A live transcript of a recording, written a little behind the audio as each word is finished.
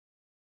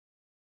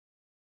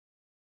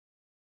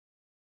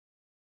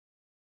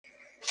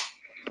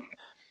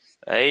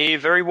A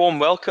very warm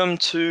welcome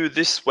to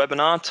this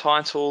webinar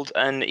titled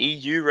An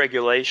EU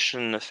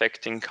Regulation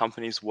Affecting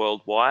Companies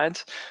Worldwide.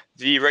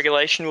 The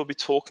regulation we'll be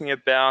talking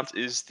about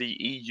is the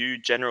EU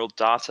General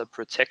Data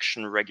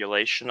Protection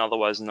Regulation,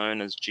 otherwise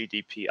known as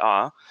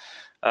GDPR.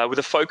 With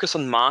a focus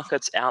on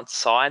markets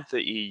outside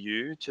the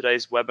EU,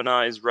 today's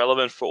webinar is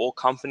relevant for all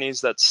companies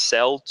that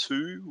sell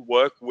to,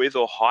 work with,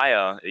 or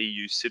hire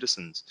EU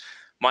citizens.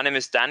 My name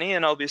is Danny,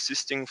 and I'll be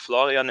assisting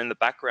Florian in the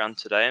background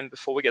today. And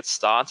before we get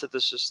started,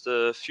 there's just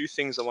a few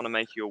things I want to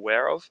make you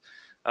aware of.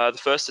 The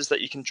first is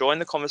that you can join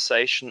the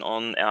conversation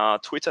on our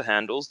Twitter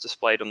handles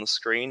displayed on the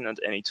screen at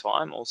any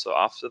time, also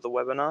after the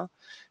webinar.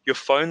 Your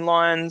phone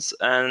lines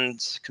and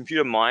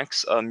computer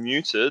mics are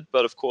muted,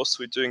 but of course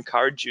we do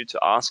encourage you to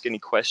ask any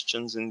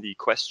questions in the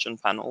question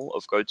panel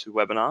of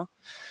GoToWebinar.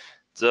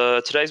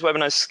 Today's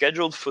webinar is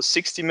scheduled for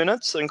 60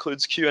 minutes. It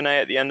includes Q&A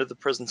at the end of the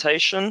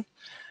presentation.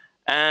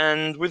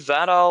 And with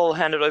that, I'll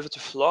hand it over to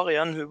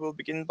Florian, who will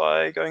begin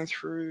by going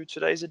through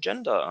today's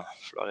agenda.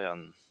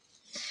 Florian.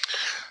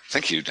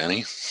 Thank you,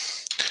 Danny.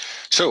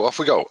 So off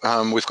we go.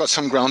 We've got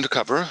some ground to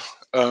cover,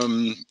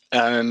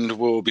 and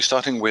we'll be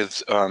starting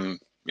with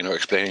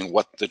explaining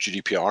what the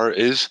GDPR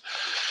is,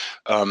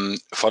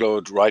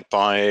 followed right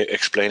by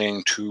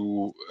explaining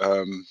two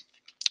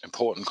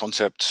important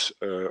concepts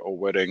or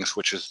wordings,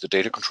 which is the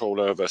data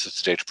controller versus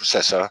the data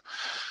processor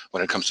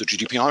when it comes to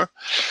GDPR.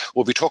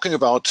 We'll be talking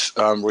about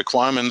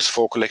requirements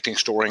for collecting,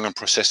 storing, and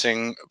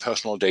processing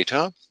personal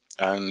data,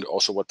 and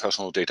also what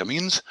personal data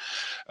means.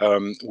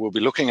 We'll be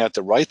looking at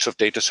the rights of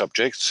data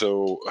subjects,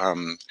 so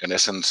in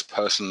essence,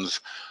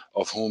 persons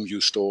of whom you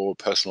store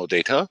personal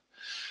data.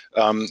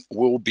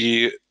 We'll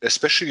be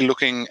especially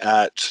looking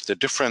at the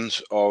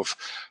difference of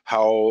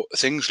how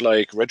things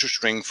like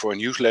registering for a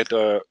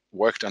newsletter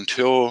worked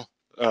until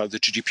the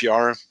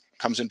GDPR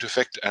comes into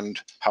effect and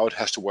how it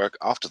has to work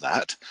after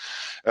that,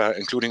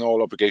 including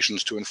all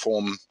obligations to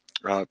inform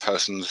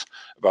persons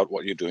about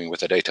what you're doing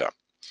with the data.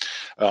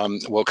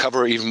 We'll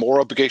cover even more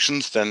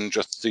obligations than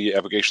just the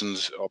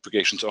obligations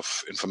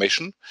of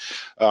information,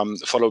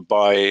 followed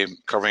by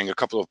covering a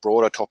couple of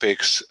broader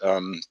topics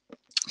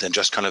than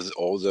just kind of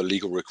all the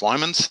legal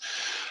requirements.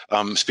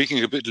 Speaking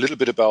a little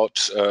bit about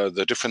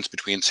the difference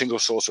between single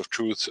source of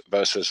truth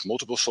versus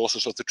multiple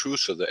sources of the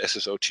truth, so the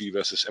SSOT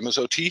versus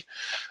MSOT.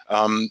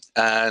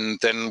 And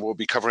then we'll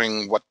be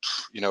covering what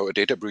a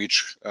data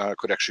breach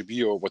could actually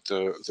be, or what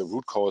the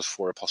root cause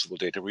for a possible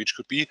data breach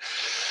could be.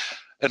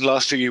 And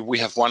lastly, we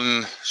have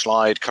one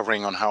slide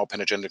covering on how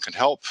Penagenda can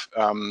help.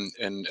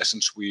 In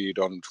essence, we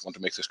don't want to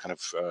make this kind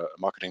of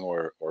marketing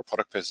or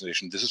product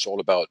presentation. This is all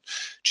about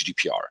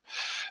GDPR.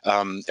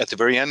 At the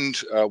very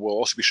end, we'll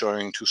also be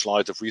showing two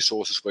slides of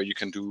resources where you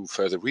can do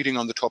further reading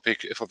on the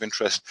topic if of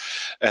interest.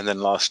 And then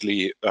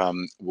lastly,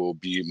 we'll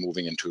be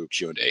moving into a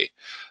Q&A.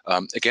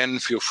 Again,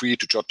 feel free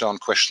to jot down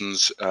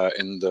questions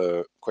in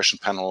the question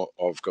panel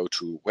of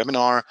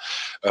GoToWebinar,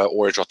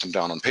 or jot them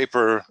down on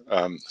paper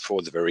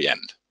for the very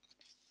end.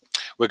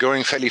 We're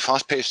going fairly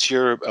fast-paced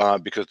here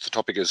because the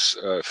topic is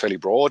fairly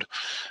broad,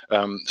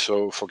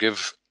 so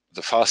forgive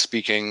the fast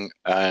speaking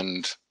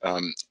and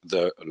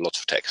the lots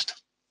of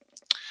text.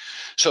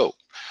 So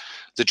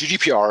the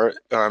GDPR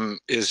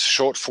is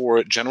short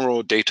for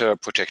General Data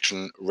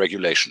Protection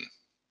Regulation.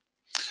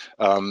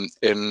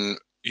 In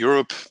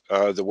Europe,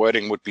 the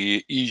wording would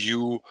be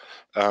EU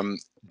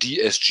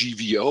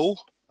DSGVO,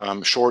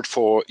 short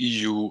for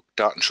EU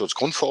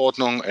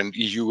Datenschutzgrundverordnung, and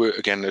EU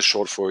again is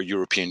short for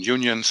European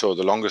Union. So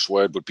the longest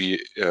word would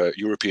be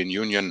European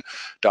Union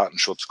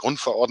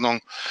Datenschutzgrundverordnung.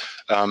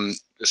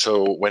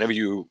 So whenever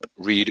you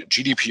read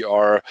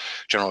GDPR,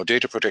 General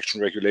Data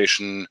Protection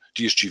Regulation,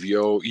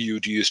 DSGVO, EU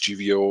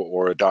DSGVO,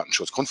 or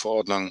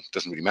Datenschutzgrundverordnung,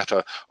 doesn't really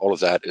matter. All of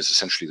that is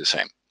essentially the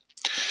same.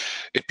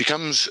 It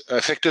becomes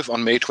effective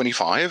on May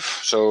 25,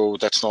 so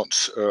that's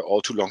not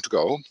all too long to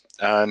go,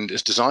 and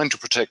is designed to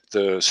protect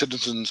the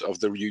citizens of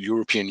the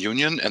European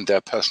Union and their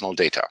personal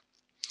data.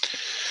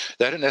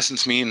 That in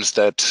essence means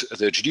that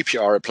the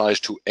GDPR applies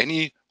to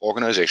any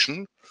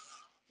organization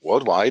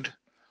worldwide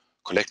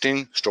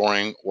collecting,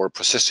 storing, or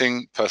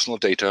processing personal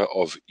data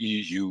of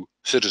EU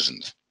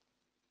citizens.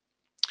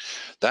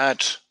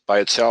 That by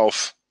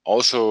itself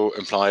also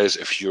implies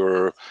if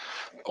you're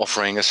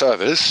offering a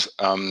service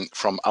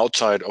from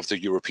outside of the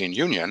European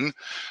Union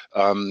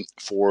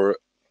for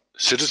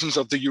citizens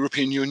of the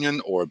European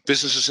Union or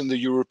businesses in the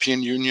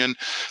European Union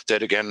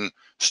that again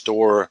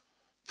store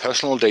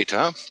personal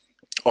data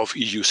of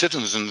EU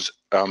citizens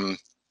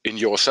in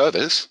your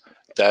service,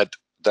 that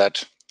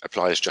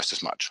applies just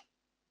as much.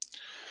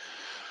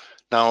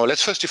 Now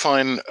let's first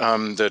define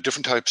the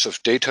different types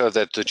of data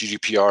that the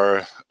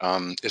GDPR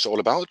is all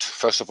about.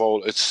 First of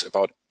all, it's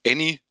about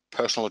any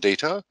personal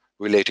data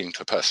relating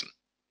to a person.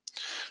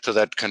 So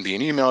that can be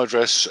an email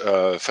address,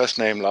 first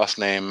name, last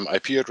name,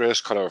 IP address,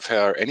 color of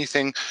hair,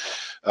 anything.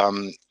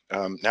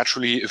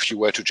 Naturally, if you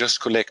were to just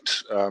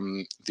collect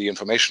the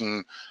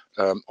information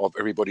of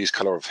everybody's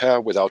color of hair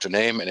without a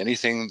name and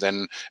anything,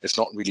 then it's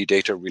not really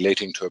data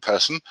relating to a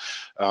person,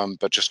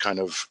 but just kind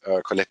of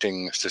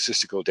collecting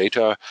statistical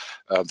data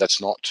that's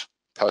not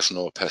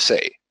personal per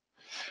se.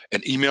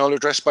 An email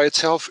address by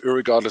itself,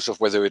 regardless of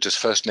whether it is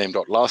first name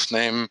dot last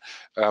name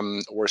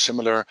or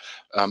similar,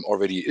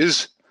 already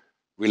is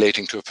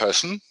relating to a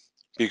person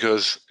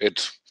because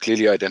it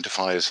clearly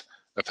identifies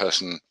a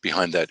person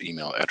behind that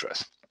email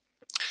address.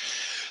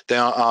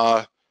 There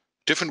are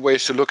different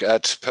ways to look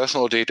at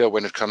personal data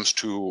when it comes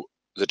to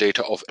the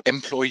data of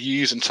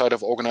employees inside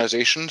of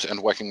organizations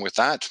and working with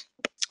that.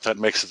 That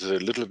makes it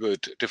a little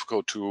bit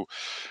difficult to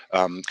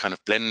kind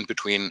of blend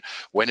between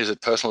when is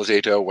it personal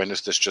data, when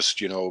is this just,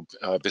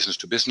 business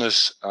to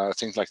business,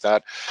 things like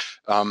that.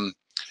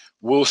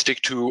 We'll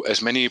stick to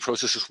as many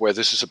processes where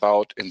this is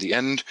about, in the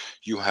end,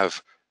 you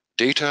have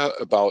data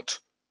about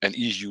an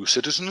EU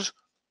citizen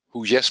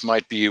who, yes,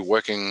 might be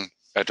working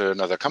at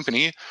another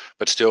company,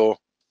 but still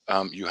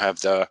you have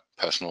the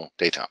personal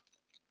data.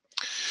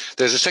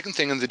 There's a second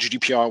thing in the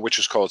GDPR, which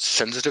is called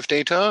sensitive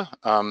data.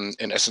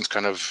 In essence,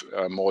 kind of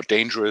more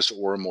dangerous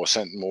or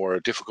more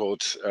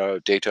difficult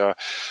data,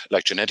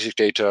 like genetic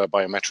data,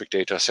 biometric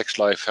data, sex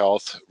life,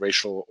 health,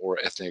 racial or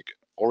ethnic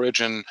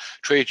origin,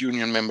 trade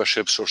union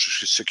membership,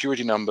 social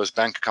security numbers,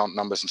 bank account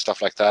numbers, and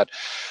stuff like that.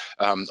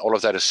 All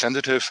of that is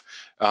sensitive.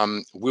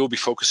 We'll be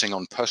focusing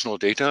on personal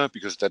data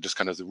because that is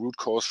kind of the root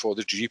cause for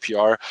the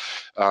GDPR.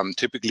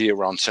 Typically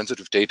around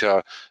sensitive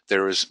data,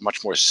 there is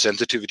much more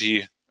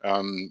sensitivity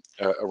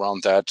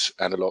around that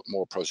and a lot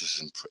more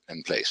processes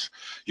in place.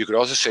 You could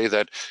also say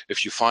that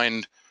if you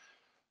find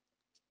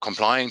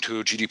complying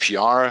to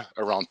GDPR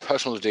around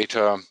personal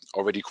data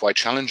already quite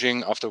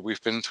challenging after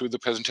we've been through the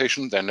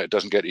presentation, then it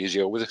doesn't get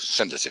easier with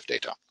sensitive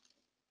data.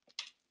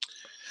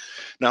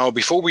 Now,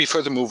 before we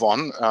further move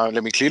on,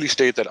 let me clearly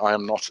state that I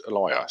am not a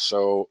lawyer.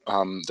 So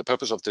the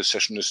purpose of this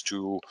session is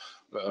to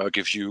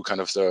give you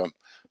kind of the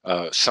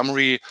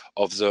summary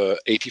of the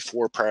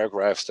 84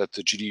 paragraphs that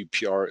the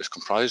GDPR is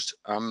comprised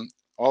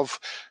of.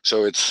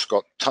 So it's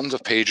got tons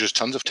of pages,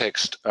 tons of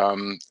text,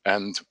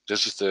 and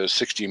this is the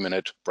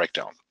 60-minute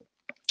breakdown.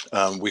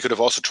 We could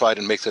have also tried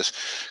and make this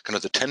kind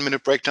of the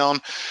 10-minute breakdown.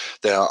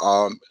 There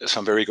are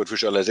some very good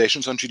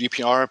visualizations on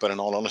GDPR, but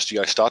in all honesty,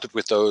 I started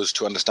with those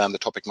to understand the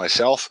topic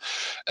myself.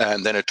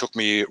 And then it took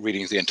me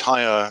reading the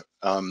entire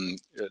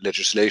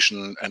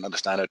legislation and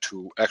understand it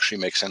to actually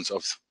make sense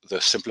of the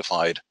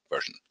simplified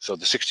version. So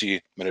the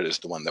 60-minute is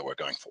the one that we're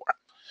going for.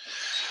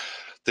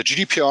 The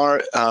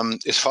GDPR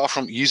is far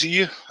from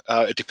easy.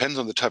 It depends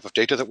on the type of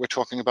data that we're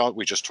talking about.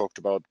 We just talked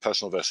about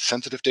personal versus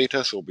sensitive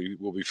data, so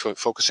we'll be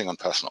focusing on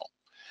personal.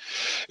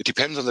 It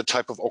depends on the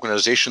type of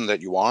organization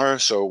that you are.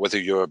 So whether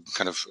you're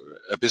kind of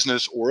a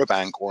business or a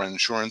bank or an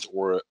insurance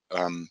or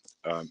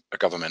a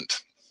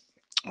government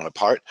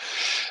part,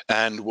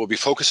 and we'll be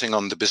focusing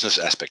on the business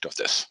aspect of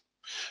this.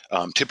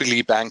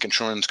 Typically, bank,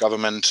 insurance,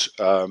 government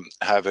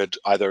have it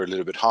either a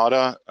little bit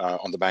harder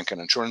on the bank and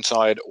insurance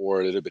side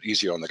or a little bit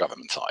easier on the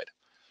government side.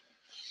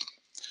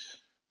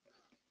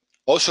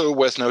 Also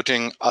worth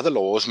noting, other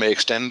laws may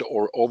extend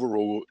or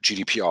overrule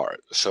GDPR.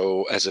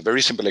 So as a very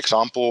simple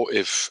example,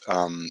 if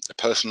a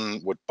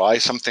person would buy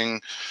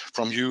something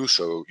from you,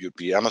 so you'd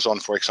be Amazon,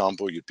 for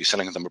example, you'd be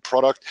selling them a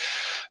product,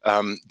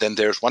 then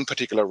there's one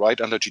particular right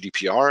under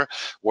GDPR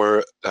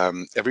where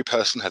every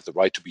person has the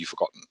right to be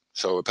forgotten.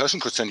 So a person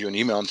could send you an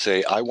email and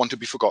say, I want to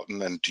be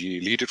forgotten and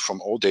delete it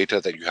from all data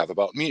that you have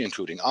about me,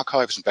 including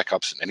archives and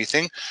backups and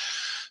anything.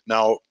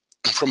 Now,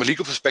 from a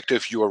legal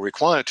perspective, you are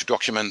required to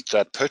document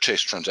that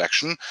purchase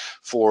transaction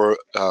for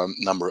a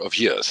number of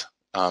years.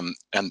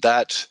 And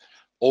that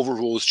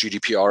overrules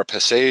GDPR per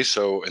se.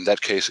 So in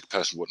that case, a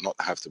person would not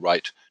have the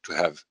right to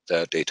have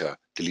their data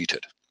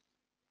deleted.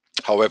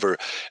 However,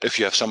 if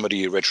you have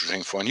somebody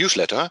registering for a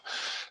newsletter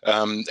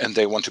and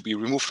they want to be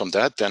removed from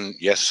that, then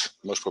yes,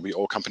 most probably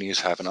all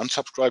companies have an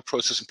unsubscribe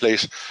process in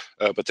place,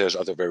 but there's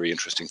other very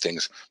interesting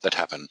things that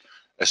happen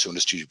as soon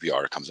as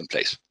GDPR comes in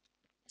place.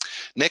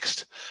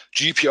 Next,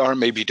 GDPR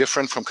may be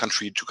different from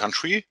country to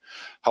country.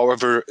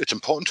 However, it's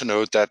important to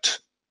note that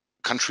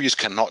countries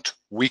cannot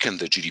weaken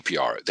the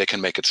GDPR. They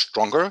can make it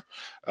stronger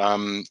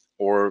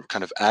or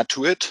kind of add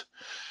to it.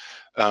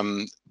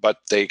 But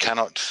they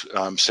cannot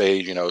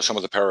say, some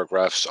of the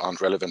paragraphs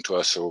aren't relevant to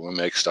us, so we'll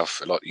make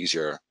stuff a lot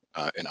easier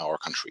in our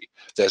country.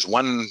 There's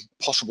one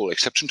possible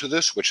exception to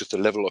this, which is the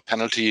level of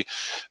penalty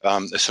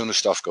as soon as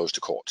stuff goes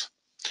to court.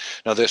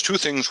 Now, there's two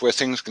things where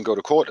things can go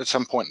to court at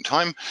some point in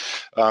time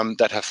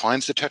that have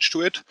fines attached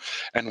to it.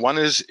 And one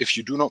is if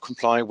you do not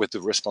comply with the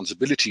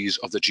responsibilities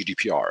of the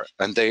GDPR,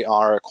 and they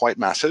are quite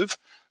massive,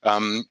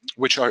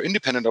 which are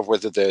independent of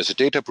whether there's a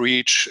data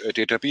breach,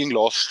 data being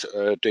lost,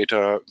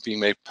 data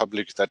being made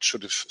public that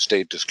should have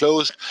stayed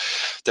disclosed,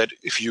 that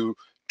if you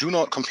do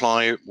not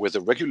comply with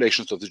the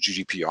regulations of the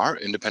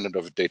GDPR, independent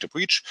of a data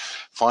breach,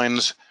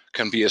 fines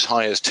can be as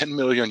high as 10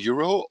 million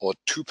euro or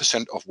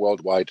 2% of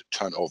worldwide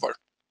turnover.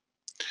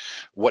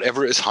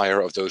 Whatever is higher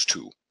of those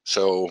two.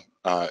 So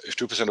if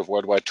 2% of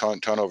worldwide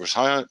turnover is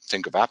higher,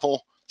 think of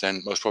Apple,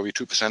 then most probably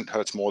 2%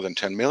 hurts more than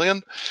 10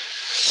 million.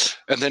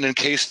 And then in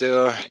case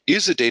there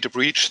is a data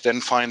breach, then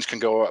fines can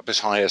go up as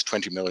high as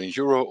 20 million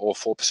euro or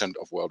 4%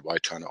 of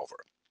worldwide turnover.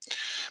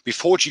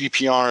 Before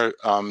GDPR,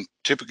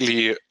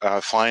 typically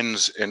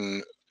fines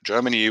in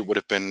Germany would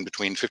have been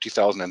between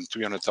 50,000 and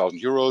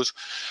 300,000 euros.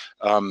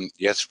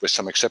 Yes, with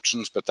some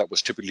exceptions, but that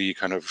was typically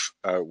kind of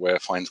where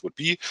fines would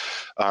be,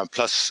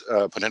 plus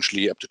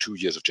potentially up to 2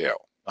 years of jail.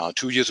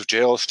 2 years of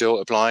jail still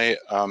apply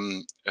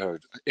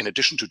in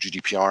addition to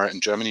GDPR in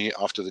Germany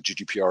after the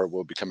GDPR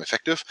will become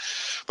effective.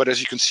 But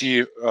as you can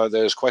see,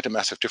 there's quite a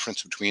massive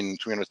difference between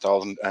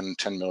 300,000 and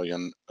 10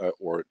 million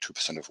or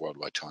 2% of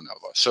worldwide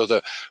turnover. So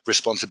the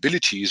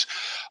responsibilities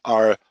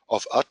are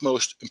of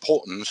utmost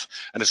importance.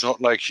 And it's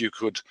not like you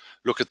could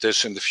look at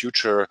this in the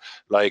future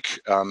like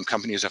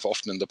companies have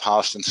often in the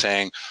past and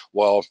saying,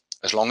 well,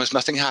 as long as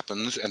nothing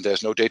happens and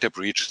there's no data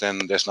breach,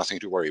 then there's nothing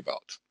to worry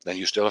about. Then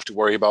you still have to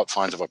worry about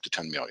fines of up to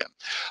 10 million.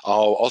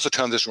 I'll also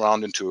turn this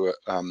around into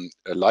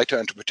a lighter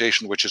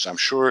interpretation, which is I'm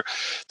sure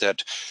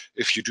that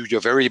if you do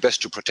your very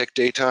best to protect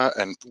data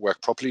and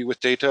work properly with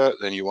data,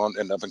 then you won't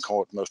end up in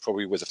court most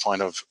probably with a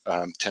fine of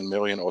 10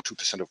 million or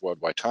 2% of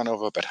worldwide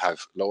turnover, but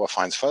have lower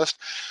fines first.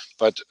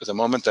 But the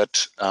moment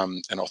that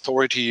an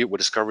authority will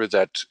discover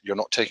that you're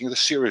not taking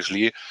this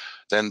seriously,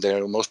 then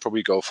they'll most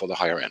probably go for the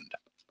higher end.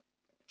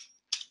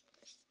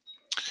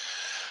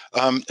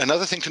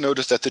 Another thing to note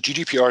is that the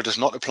GDPR does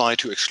not apply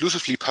to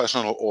exclusively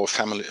personal or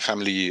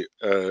familial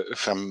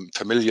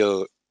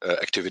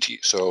activity.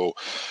 So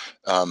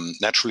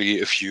naturally,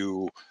 if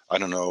you, I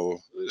don't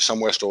know,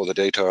 somewhere store the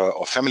data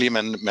of family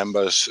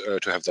members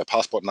to have their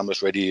passport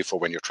numbers ready for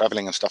when you're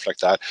traveling and stuff like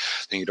that,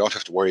 then you don't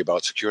have to worry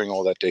about securing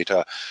all that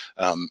data.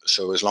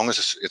 So as long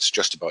as it's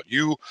just about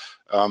you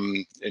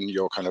in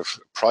your kind of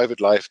private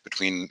life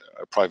between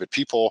private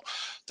people,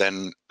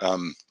 then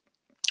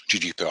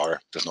GDPR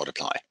does not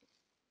apply.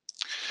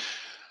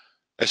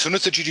 As soon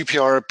as the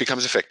GDPR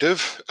becomes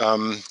effective,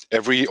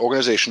 every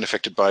organization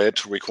affected by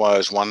it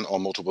requires one or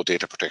multiple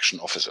data protection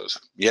officers.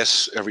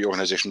 Yes, every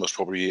organization most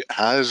probably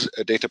has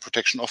a data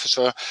protection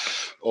officer,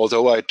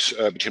 although I'd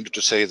be tempted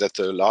to say that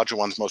the larger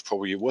ones most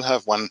probably will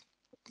have one.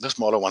 The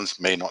smaller ones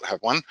may not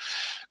have one.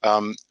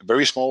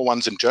 Very small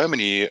ones in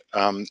Germany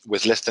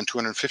with less than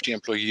 250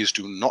 employees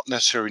do not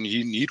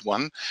necessarily need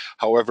one.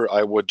 However,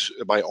 I would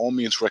by all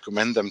means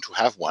recommend them to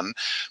have one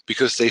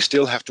because they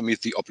still have to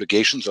meet the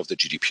obligations of the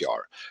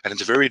GDPR. And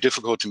it's very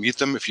difficult to meet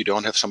them if you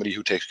don't have somebody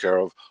who takes care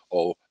of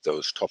all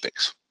those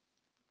topics.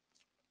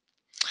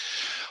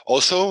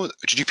 Also,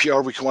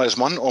 GDPR requires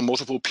one or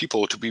multiple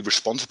people to be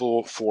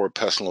responsible for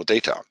personal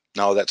data.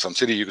 Now, that sounds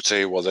silly. You could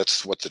say, well,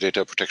 that's what the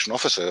data protection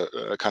officer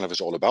kind of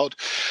is all about.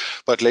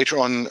 But later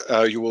on,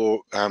 you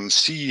will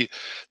see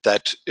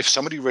that if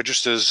somebody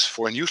registers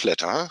for a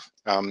newsletter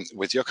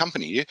with your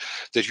company,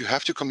 that you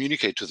have to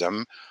communicate to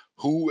them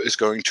who is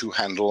going to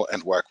handle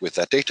and work with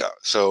that data.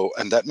 So,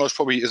 and that most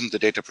probably isn't the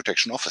data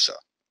protection officer.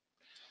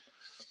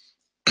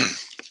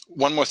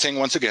 One more thing,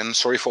 once again,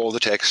 sorry for all the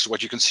text.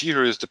 What you can see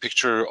here is the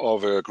picture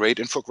of a great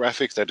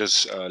infographic that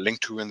is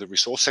linked to in the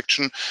resource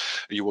section.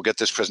 You will get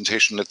this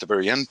presentation at the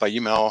very end by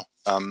email.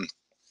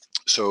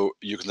 So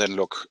you can then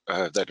look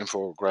that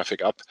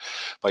infographic up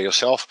by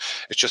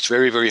yourself. It's just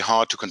very, very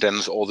hard to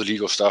condense all the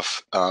legal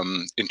stuff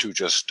into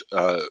just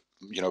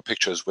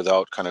pictures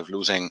without kind of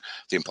losing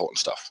the important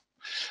stuff.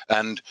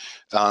 And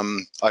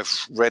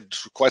I've read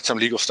quite some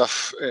legal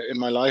stuff in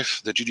my life.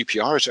 The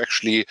GDPR is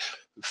actually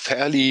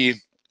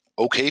fairly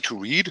okay to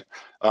read,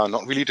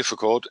 not really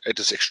difficult. It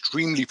is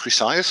extremely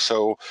precise,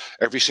 so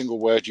every single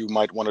word you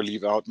might want to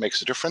leave out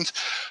makes a difference.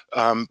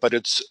 But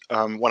it's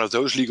one of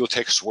those legal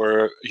texts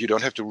where you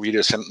don't have to read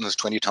a sentence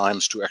 20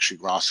 times to actually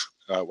grasp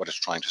what it's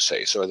trying to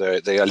say. So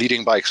they are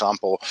leading by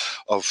example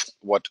of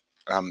what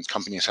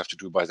companies have to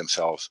do by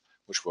themselves,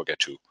 which we'll get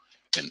to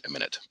in a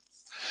minute.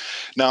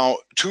 Now,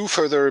 two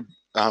further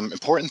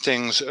important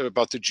things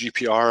about the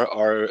GDPR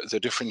are the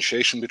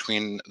differentiation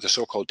between the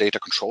so-called data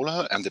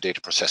controller and the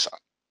data processor.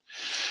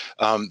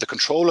 The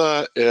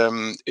controller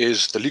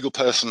is the legal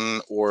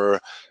person or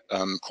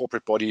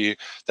corporate body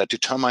that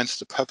determines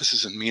the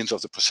purposes and means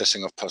of the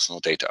processing of personal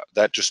data.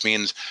 That just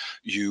means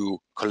you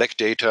collect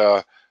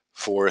data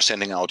for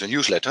sending out a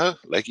newsletter,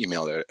 like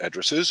email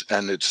addresses,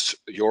 and it's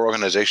your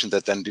organization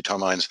that then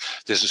determines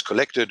this is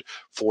collected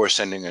for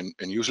sending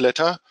a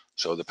newsletter,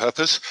 so the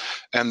purpose,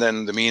 and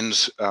then the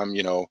means,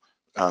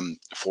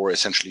 for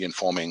essentially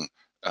informing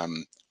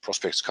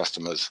prospects,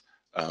 customers,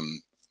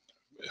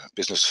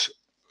 business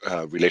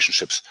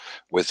relationships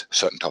with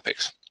certain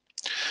topics.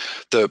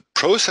 The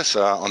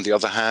processor, on the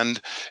other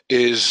hand,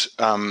 is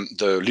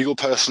the legal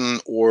person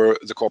or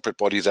the corporate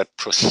body that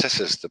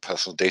processes the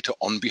personal data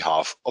on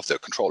behalf of the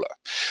controller.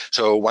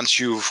 So once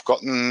you've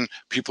gotten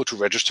people to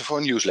register for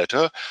a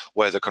newsletter,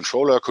 where the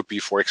controller could be,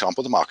 for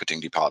example, the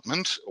marketing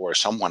department or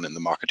someone in the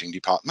marketing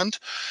department,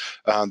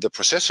 the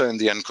processor in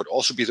the end could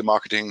also be the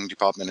marketing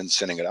department in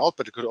sending it out,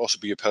 but it could also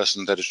be a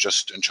person that is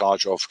just in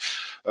charge of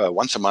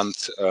once a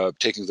month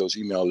taking those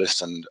email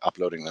lists and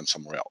uploading them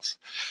somewhere else.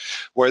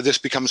 Where this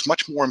becomes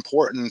much more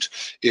important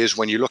is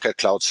when you look at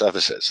cloud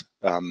services.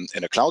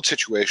 In a cloud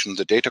situation,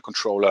 the data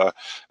controller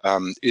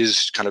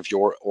is kind of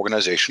your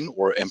organization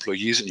or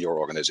employees in your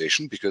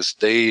organization because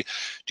they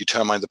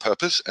determine the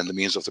purpose and the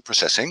means of the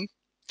processing.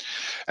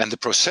 And the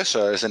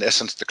processor is in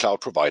essence the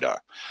cloud provider,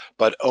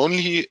 but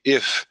only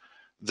if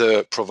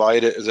the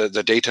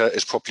data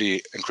is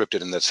properly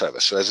encrypted in that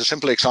service. So as a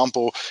simple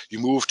example, you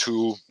move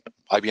to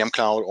IBM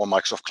Cloud or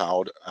Microsoft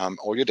Cloud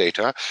all your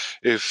data.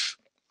 If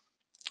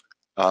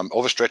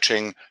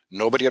overstretching,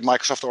 nobody at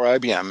Microsoft or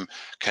IBM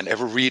can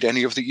ever read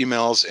any of the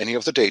emails, any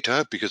of the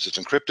data, because it's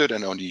encrypted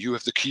and only you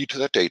have the key to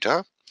that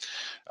data.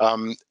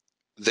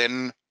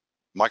 Then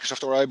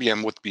Microsoft or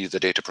IBM would be the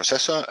data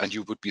processor and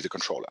you would be the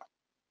controller.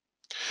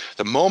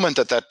 The moment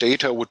that that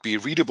data would be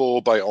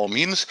readable by all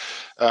means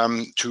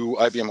to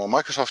IBM or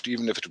Microsoft,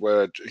 even if it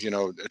were,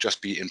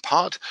 just be in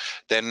part,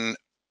 then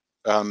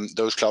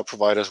those cloud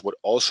providers would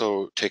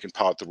also take in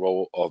part the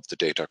role of the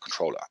data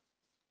controller.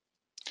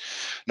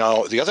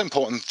 Now, the other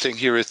important thing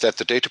here is that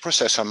the data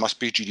processor must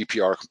be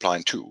GDPR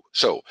compliant too.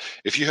 So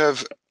if you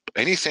have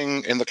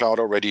anything in the cloud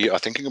already, are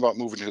thinking about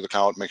moving to the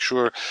cloud, make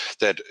sure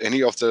that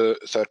any of the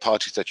third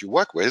parties that you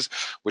work with,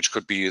 which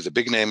could be the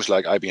big names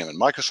like IBM and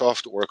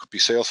Microsoft, or it could be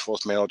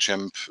Salesforce,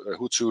 MailChimp,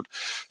 Hootsuite,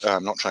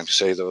 I'm not trying to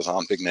say those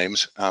aren't big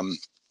names,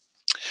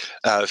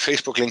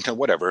 Facebook, LinkedIn,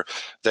 whatever,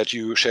 that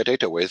you share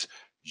data with,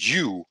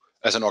 you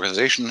as an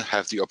organization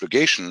have the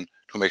obligation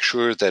to make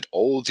sure that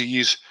all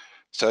these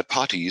third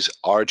parties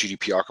are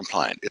GDPR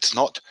compliant. It's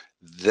not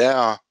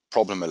their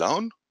problem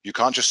alone. You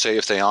can't just say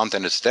if they aren't,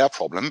 then it's their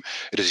problem.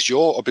 It is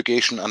your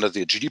obligation under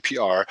the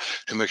GDPR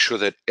to make sure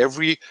that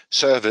every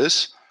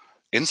service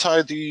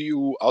inside the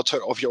EU,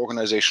 outside of your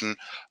organization,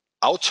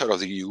 outside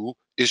of the EU,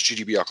 is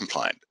GDPR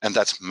compliant. And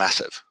that's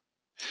massive.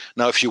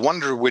 Now, if you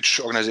wonder which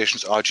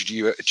organizations are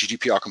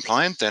GDPR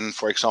compliant, then,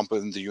 for example,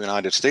 in the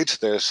United States,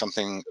 there's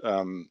something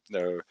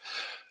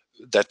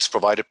that's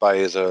provided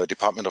by the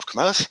Department of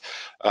Commerce,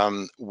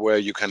 where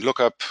you can look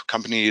up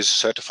companies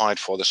certified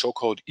for the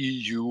so-called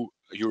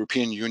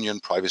European Union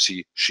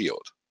Privacy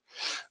Shield.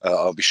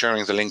 I'll be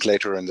sharing the link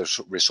later in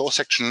the resource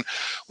section,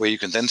 where you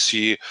can then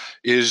see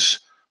is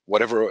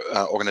whatever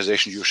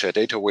organization you share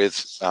data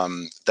with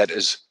that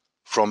is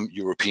from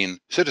European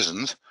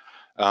citizens,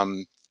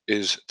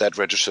 is that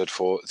registered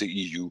for the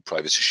EU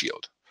Privacy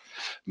Shield.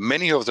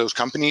 Many of those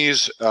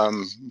companies,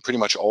 pretty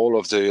much all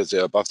of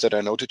the above that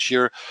I noted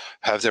here,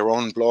 have their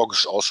own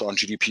blogs also on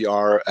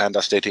GDPR and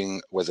are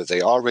stating whether they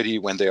are ready,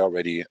 when they are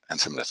ready, and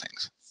similar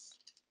things.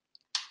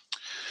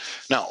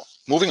 Now,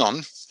 moving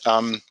on,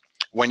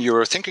 when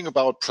you're thinking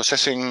about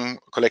processing,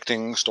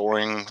 collecting,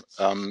 storing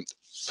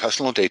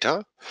personal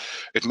data,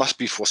 it must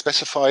be for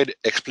specified,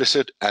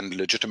 explicit, and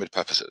legitimate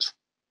purposes.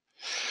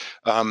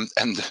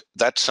 And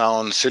that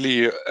sounds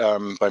silly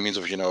by means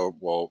of,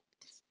 well,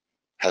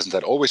 hasn't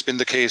that always been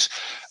the case?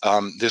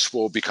 This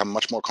will become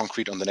much more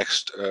concrete on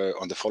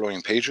the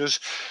following pages,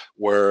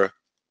 where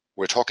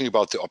we're talking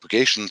about the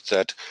obligations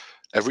that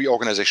every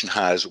organization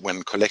has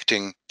when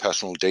collecting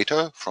personal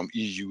data from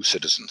EU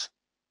citizens.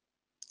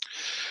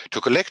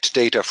 To collect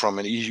data from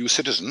an EU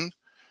citizen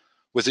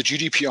with a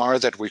GDPR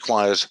that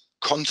requires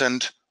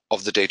consent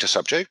of the data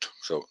subject,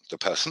 so the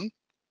person,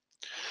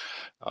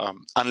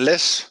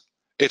 unless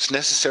it's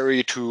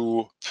necessary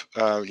to,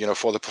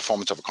 for the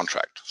performance of a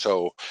contract.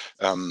 So,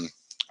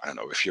 I don't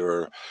know, if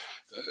you're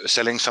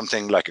selling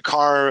something like a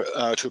car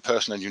to a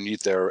person and you need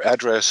their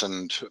address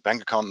and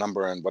bank account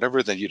number and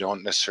whatever, then you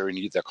don't necessarily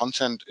need their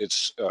consent.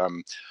 It's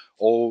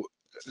all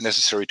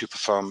necessary to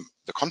perform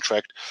the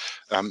contract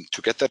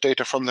to get that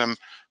data from them.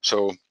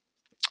 So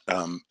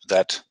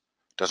that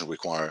doesn't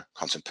require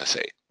consent per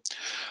se.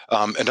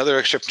 Another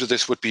exception to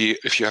this would be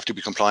if you have to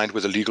be compliant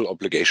with a legal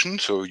obligation.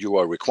 So you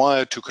are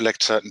required to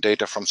collect certain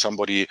data from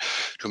somebody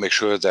to make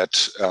sure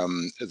that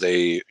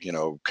they,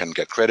 can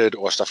get credit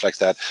or stuff like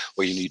that,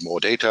 where you need more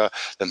data.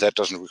 Then that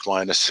doesn't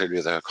require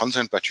necessarily their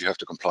consent, but you have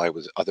to comply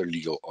with other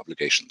legal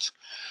obligations.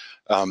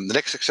 The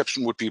next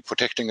exception would be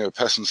protecting a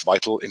person's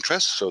vital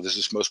interests. So this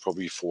is most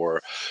probably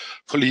for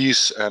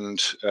police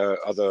and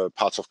other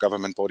parts of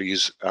government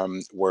bodies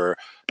where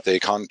they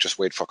can't just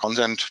wait for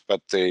consent,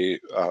 but they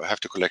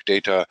have to collect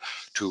data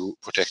to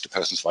protect a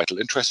person's vital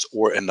interests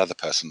or another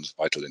person's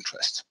vital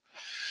interests.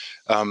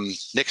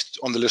 Next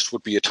on the list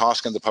would be a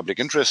task in the public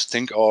interest.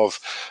 Think of,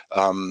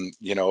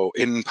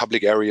 in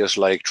public areas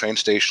like train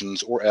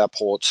stations or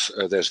airports,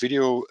 there's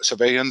video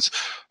surveillance.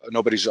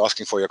 Nobody's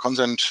asking for your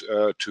consent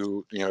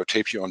to,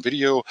 tape you on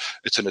video.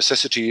 It's a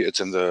necessity. It's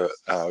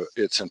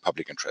in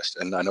public interest.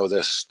 And I know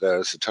there's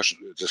a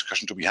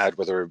discussion to be had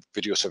whether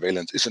video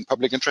surveillance is in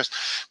public interest,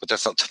 but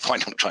that's not the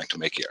point I'm trying to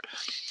make here.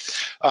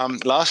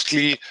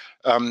 Lastly,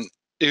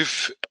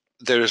 if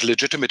there is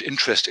legitimate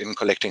interest in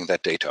collecting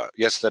that data.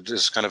 Yes, that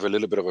is kind of a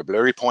little bit of a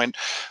blurry point,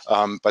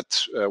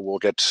 but we'll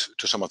get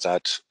to some of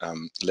that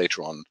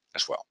later on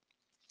as well.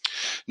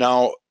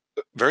 Now,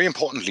 very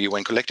importantly,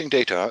 when collecting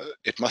data,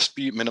 it must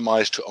be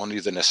minimized to only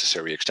the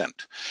necessary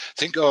extent.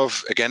 Think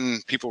of, again,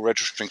 people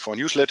registering for a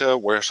newsletter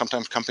where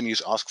sometimes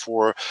companies ask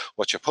for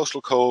what's your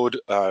postal code,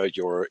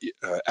 your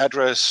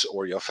address,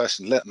 or your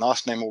first and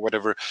last name or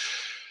whatever.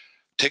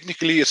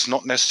 Technically, it's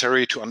not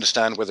necessary to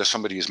understand whether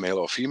somebody is male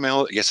or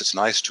female. Yes, it's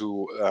nice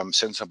to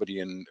send somebody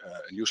in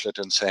a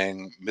newsletter and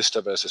saying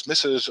Mr. versus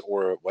Mrs.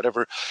 or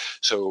whatever,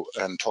 so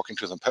and talking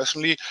to them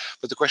personally.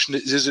 But the question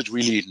is it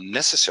really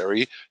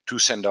necessary to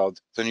send out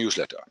the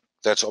newsletter?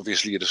 That's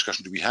obviously a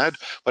discussion to be had,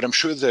 but I'm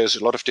sure there's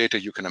a lot of data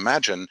you can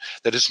imagine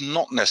that is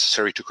not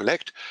necessary to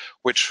collect,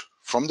 which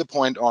from the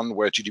point on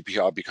where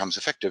GDPR becomes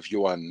effective,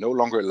 you are no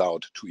longer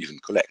allowed to even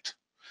collect.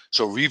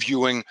 So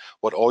reviewing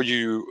what all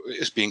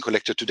is being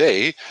collected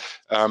today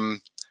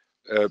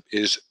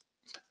is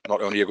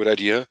not only a good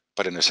idea,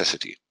 but a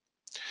necessity.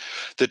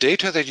 The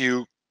data that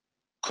you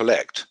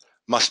collect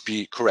must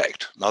be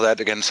correct. Now that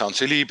again sounds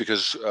silly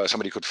because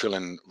somebody could fill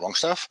in wrong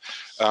stuff.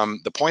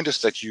 The point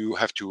is that you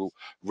have to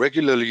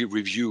regularly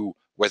review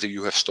whether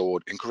you have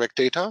stored incorrect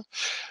data.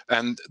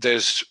 And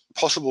there's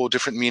possible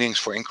different meanings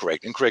for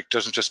incorrect. Incorrect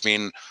doesn't just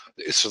mean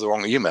it's the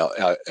wrong email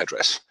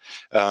address.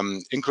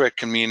 Incorrect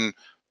can mean,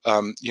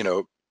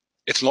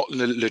 it's not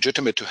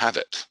legitimate to have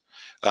it.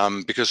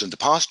 Because in the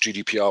past,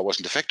 GDPR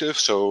wasn't effective,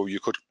 so you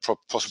could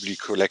possibly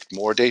collect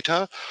more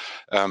data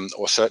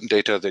or certain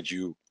data that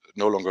you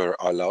no longer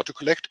are allowed to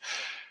collect.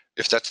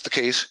 If that's the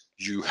case,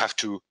 you have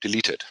to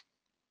delete it.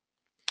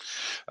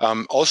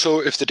 Also,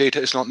 if the data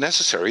is not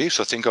necessary,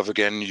 so think of,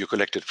 again, you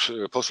collected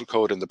postal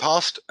code in the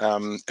past,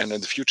 and in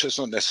the future it's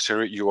not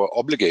necessary, you are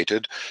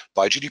obligated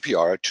by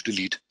GDPR to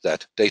delete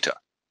that data.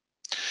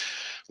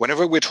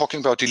 Whenever we're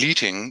talking about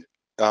deleting,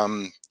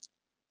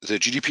 the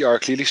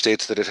GDPR clearly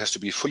states that it has to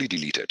be fully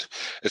deleted.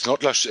 It's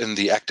not just in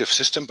the active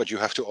system, but you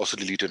have to also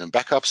delete it in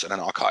backups and in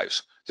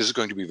archives. This is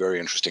going to be a very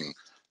interesting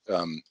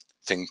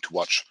thing to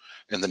watch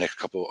in the next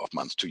couple of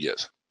months to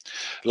years.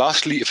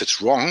 Lastly, if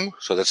it's wrong,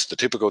 so that's the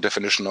typical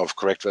definition of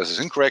correct versus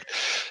incorrect,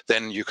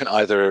 then you can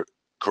either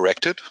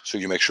correct it, so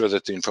you make sure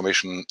that the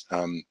information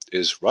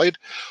is right,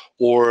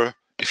 or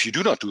if you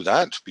do not do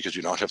that, because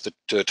you don't have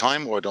the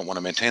time or don't want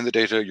to maintain the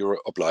data, you're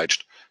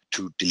obliged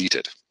to delete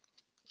it.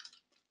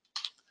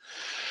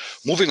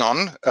 Moving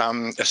on,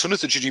 as soon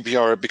as the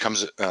GDPR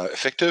becomes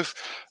effective,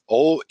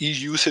 all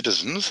EU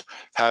citizens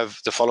have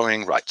the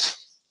following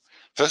rights.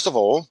 First of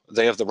all,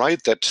 they have the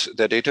right that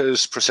their data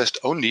is processed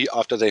only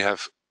after they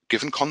have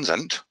given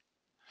consent.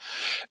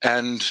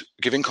 And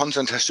giving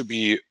consent has to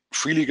be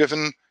freely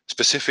given,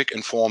 specific,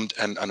 informed,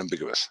 and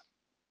unambiguous.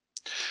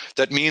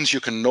 That means you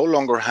can no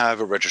longer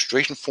have a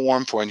registration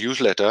form for a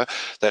newsletter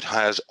that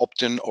has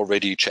opt-in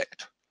already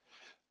checked.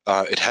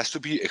 It has to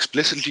be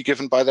explicitly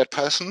given by that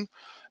person,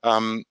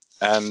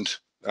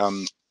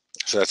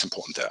 so that's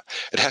important there.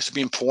 It has to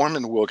be informed,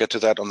 and we'll get to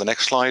that on the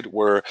next slide,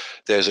 where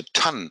there's a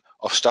ton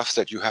of stuff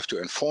that you have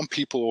to inform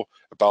people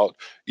about,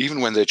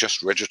 even when they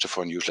just register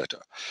for a newsletter.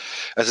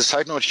 As a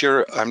side note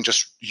here, I'm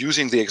just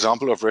using the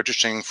example of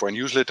registering for a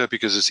newsletter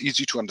because it's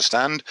easy to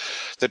understand.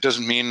 That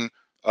doesn't mean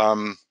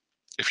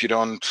if you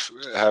don't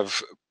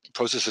have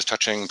processes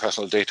touching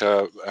personal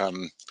data,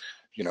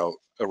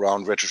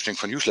 around registering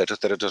for newsletters,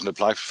 that it doesn't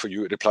apply for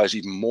you. It applies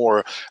even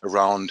more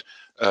around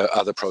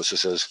other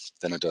processes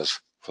than it does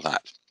for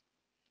that.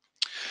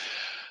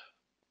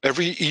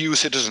 Every EU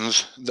citizen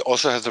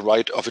also has the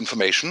right of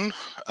information,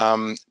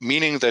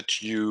 meaning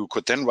that you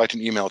could then write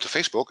an email to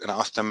Facebook and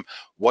ask them,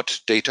 what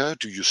data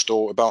do you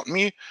store about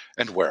me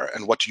and where,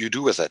 and what do you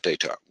do with that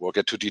data? We'll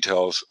get to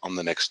details on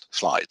the next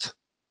slide.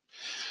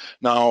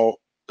 Now,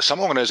 some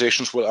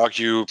organizations will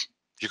argue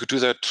you could do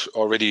that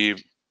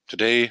already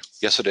today,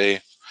 yesterday,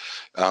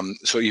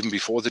 so even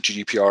before the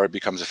GDPR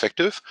becomes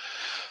effective.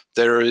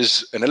 There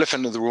is an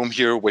elephant in the room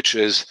here, which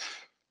is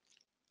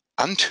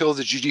until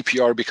the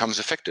GDPR becomes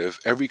effective,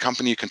 every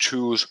company can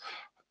choose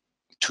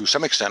to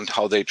some extent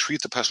how they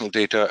treat the personal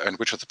data and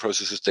which of the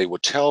processes they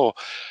would tell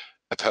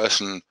a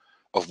person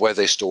of where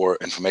they store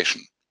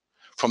information.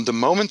 From the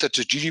moment that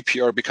the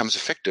GDPR becomes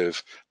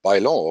effective by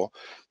law,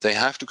 they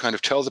have to kind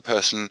of tell the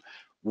person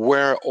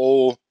where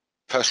all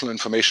personal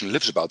information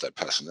lives about that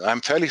person. And I'm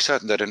fairly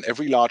certain that in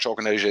every large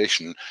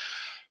organization,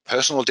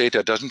 personal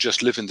data doesn't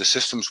just live in the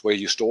systems where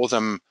you store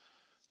them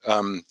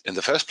in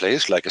the first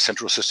place, like a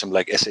central system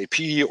like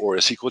SAP or a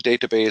SQL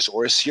database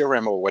or a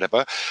CRM or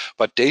whatever,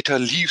 but data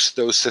leaves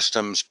those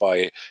systems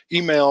by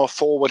email,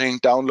 forwarding,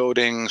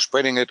 downloading,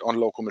 spreading it on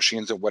local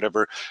machines or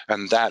whatever,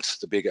 and that's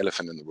the big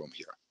elephant in the room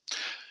here.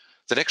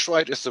 The next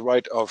right is the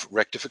right of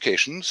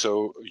rectification,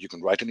 so you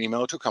can write an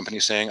email to a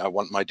company saying, I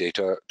want my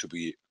data to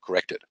be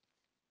corrected.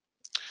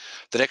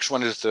 The next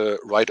one is the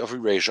right of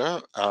erasure,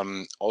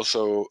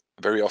 also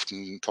very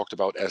often talked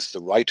about as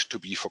the right to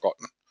be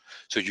forgotten.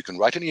 So you can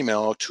write an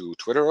email to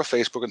Twitter or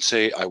Facebook and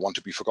say, I want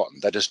to be forgotten.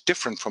 That is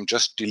different from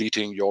just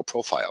deleting your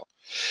profile.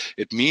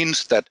 It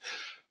means that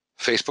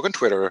Facebook and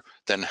Twitter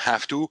then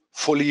have to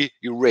fully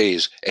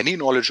erase any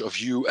knowledge of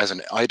you as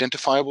an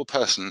identifiable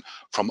person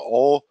from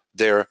all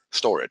their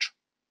storage.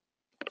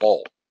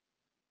 All.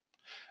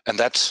 And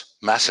that's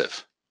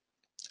massive.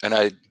 And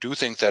I do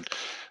think that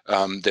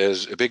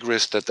there's a big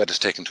risk that that is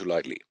taken too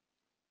lightly.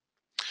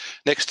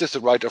 Next is the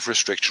right of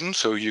restriction.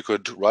 So you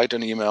could write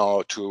an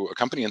email to a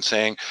company and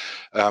saying,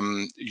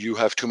 you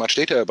have too much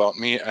data about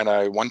me and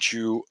I want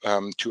you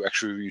to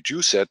actually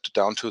reduce it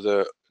down to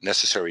the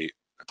necessary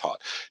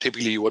part.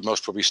 Typically, you would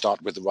most probably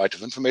start with the right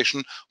of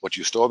information, what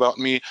you store about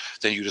me.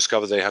 Then you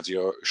discover they have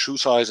your shoe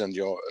size and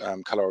your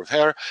color of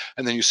hair.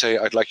 And then you say,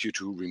 I'd like you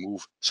to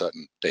remove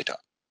certain data.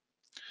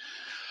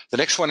 The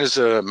next one is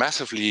a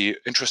massively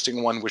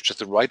interesting one, which is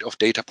the right of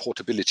data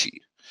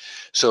portability.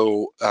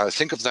 So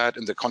think of that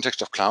in the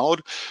context of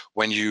cloud.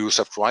 When you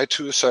subscribe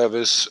to a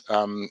service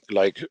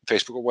like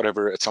Facebook or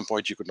whatever, at some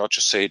point you could not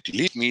just say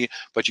delete me,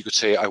 but you could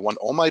say I want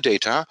all my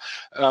data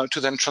to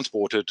then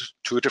transport it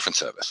to a different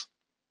service.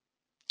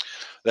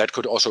 That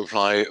could also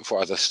apply for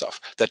other stuff.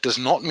 That does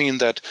not mean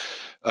that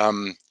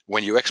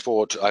when you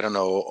export, I don't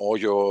know, all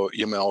your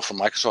email from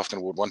Microsoft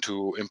and would want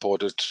to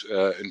import it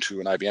into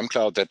an IBM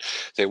cloud, that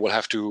they will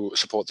have to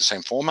support the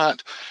same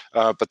format.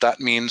 But that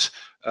means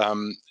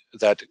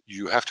that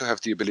you have to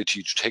have the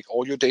ability to take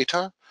all your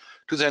data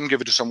to then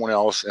give it to someone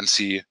else and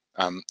see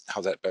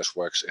how that best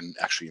works in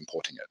actually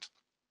importing it.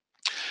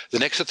 The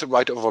next is the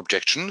right of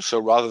objection. So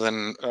rather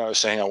than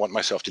saying I want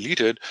myself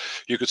deleted,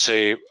 you could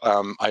say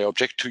I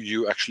object to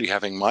you actually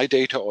having my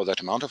data or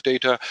that amount of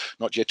data,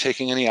 not yet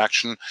taking any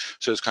action.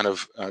 So it's kind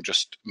of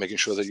just making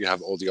sure that you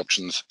have all the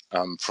options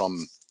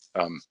from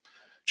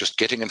just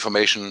getting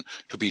information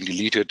to being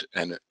deleted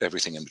and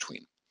everything in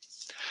between.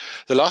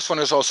 The last one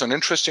is also an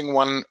interesting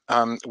one,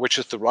 which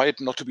is the right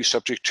not to be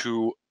subject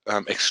to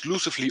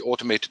exclusively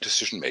automated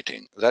decision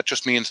making. That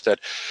just means that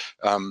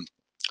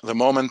the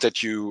moment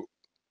that you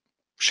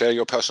share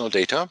your personal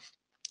data,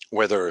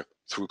 whether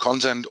through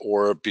consent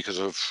or because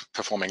of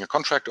performing a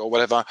contract or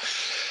whatever,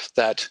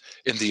 that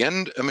in the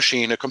end, a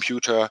machine, a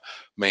computer,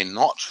 may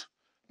not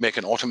make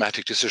an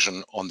automatic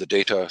decision on the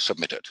data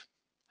submitted.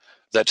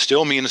 That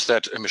still means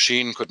that a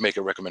machine could make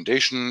a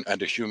recommendation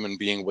and a human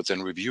being would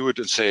then review it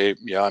and say,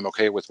 yeah, I'm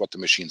okay with what the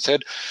machine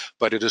said,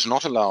 but it is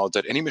not allowed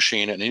that any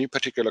machine in any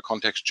particular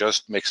context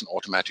just makes an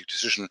automatic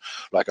decision,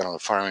 like I don't know,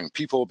 firing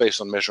people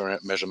based on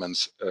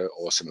measurements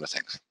or similar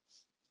things.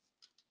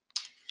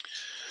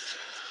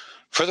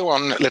 Further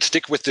on, let's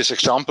stick with this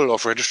example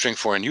of registering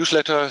for a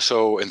newsletter.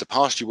 So in the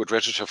past, you would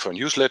register for a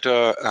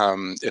newsletter.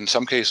 In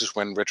some cases,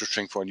 when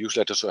registering for a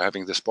newsletter, so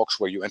having this box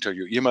where you enter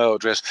your email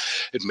address,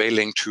 it may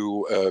link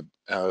to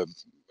a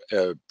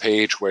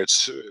page where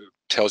it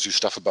tells you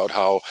stuff about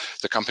how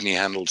the company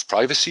handles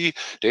privacy,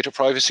 data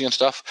privacy and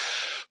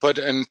stuff. But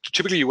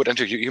typically you would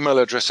enter your email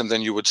address and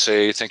then you would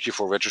say, thank you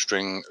for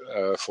registering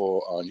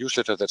for our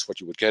newsletter. That's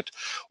what you would get.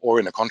 Or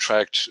in a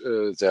contract,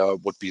 there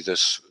would be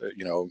this,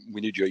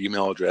 we need your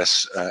email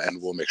address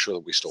and we'll make sure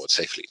that we store it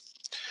safely.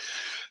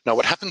 Now,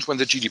 what happens when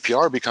the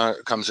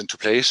GDPR comes into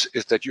place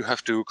is that you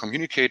have to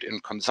communicate in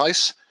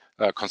concise,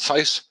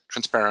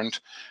 transparent,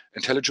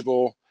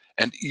 intelligible,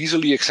 and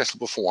easily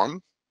accessible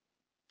form,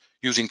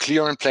 using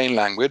clear and plain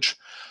language,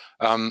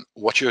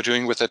 what you're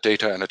doing with that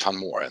data and a ton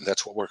more. And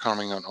that's what we're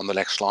covering on the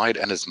next slide,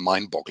 and it's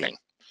mind-boggling.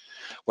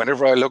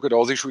 Whenever I look at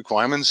all these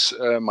requirements,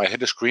 my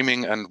head is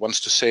screaming and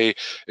wants to say,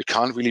 it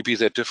can't really be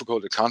that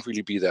difficult, it can't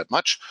really be that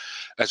much.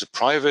 As a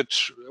private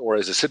or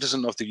as a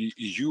citizen of the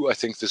EU, I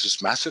think this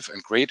is massive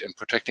and great in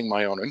protecting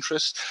my own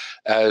interests.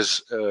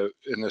 As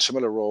in a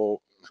similar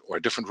role or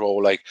a different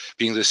role, like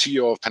being the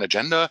CEO of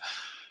Panagenda,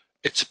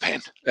 it's a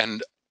pain.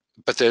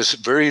 But there's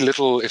very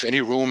little, if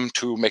any, room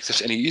to make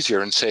this any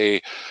easier and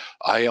say,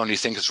 I only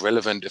think it's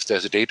relevant if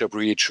there's a data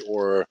breach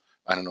or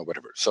I don't know,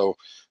 whatever. So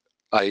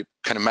I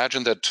can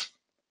imagine that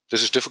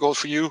this is difficult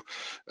for you,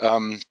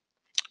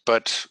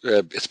 but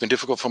it's been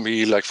difficult for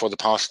me like for the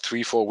past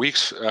 3-4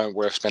 weeks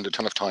where I've spent a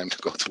ton of time to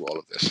go through all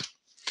of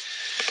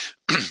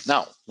this.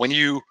 Now, when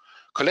you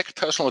collect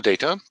personal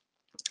data,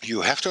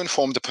 you have to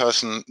inform the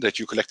person that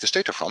you collect this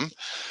data from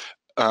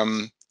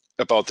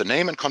about the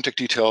name and contact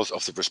details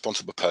of the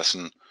responsible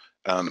person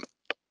 /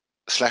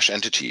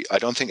 entity. I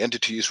don't think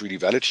entity is really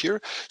valid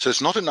here. So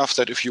it's not enough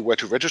that if you were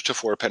to register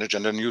for a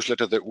Panagenda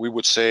newsletter that we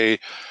would say,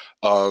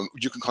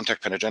 you can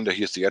contact Panagenda,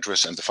 here's the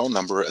address and the phone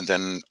number, and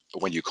then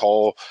when you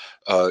call,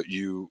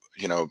 you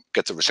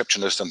get the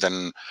receptionist and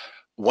then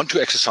want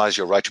to exercise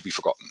your right to be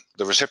forgotten.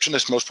 The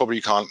receptionist most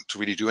probably can't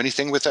really do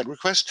anything with that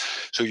request.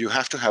 So you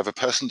have to have a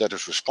person that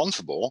is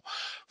responsible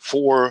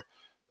for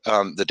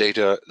the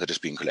data that is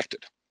being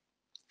collected.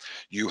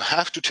 You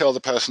have to tell the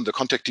person the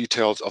contact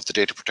details of the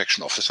data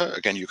protection officer.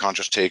 Again, you can't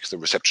just take the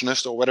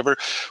receptionist or whatever,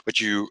 but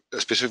you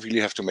specifically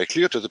have to make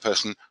clear to the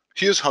person,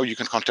 here's how you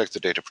can contact the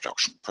data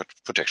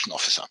protection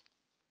officer.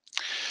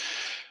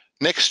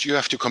 Next, you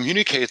have to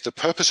communicate the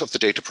purpose of the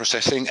data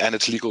processing and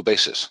its legal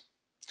basis.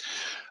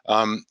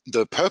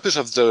 The purpose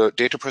of the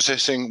data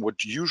processing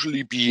would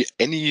usually be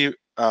any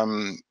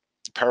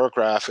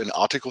paragraph in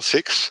Article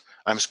 6.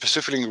 I'm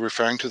specifically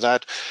referring to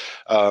that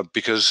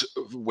because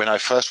when I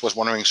first was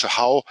wondering, so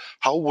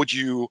how would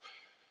you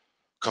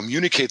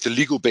communicate the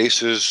legal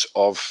basis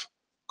of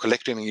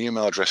collecting an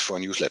email address for a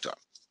newsletter?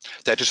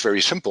 That is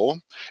very simple.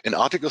 In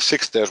Article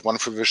 6, there's one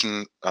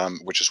provision,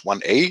 which is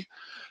 1A,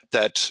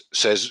 that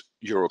says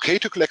you're okay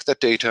to collect that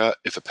data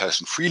if a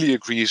person freely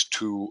agrees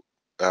to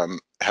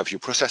have you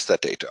process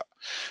that data.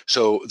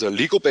 So the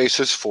legal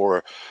basis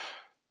for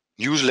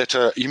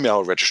newsletter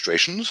email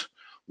registrations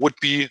would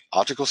be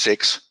Article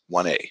 6,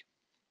 1A.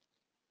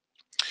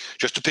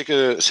 Just to pick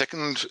a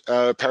second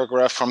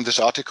paragraph from this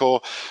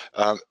article,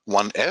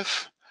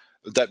 1F,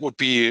 that would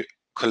be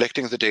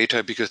collecting the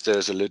data because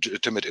there's a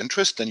legitimate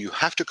interest. Then you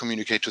have to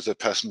communicate to the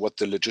person what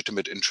the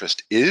legitimate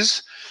interest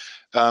is.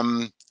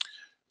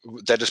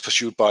 That is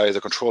pursued by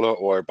the controller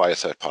or by a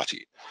third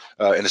party.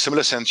 In a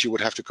similar sense, you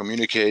would have to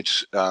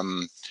communicate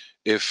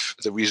if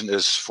the reason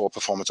is for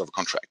performance of a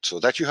contract. So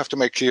that you have to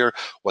make clear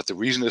what the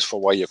reason is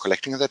for why you're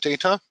collecting that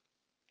data,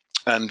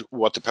 and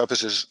what the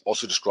purpose is,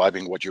 also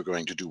describing what you're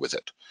going to do with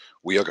it.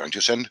 We are going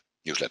to send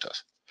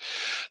newsletters.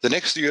 The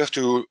next, you have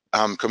to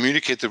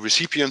communicate the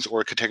recipients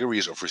or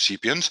categories of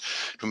recipients.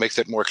 To make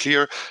that more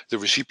clear, the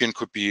recipient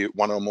could be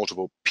one or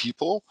multiple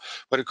people,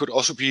 but it could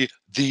also be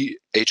the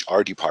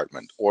HR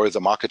department or the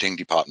marketing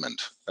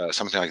department,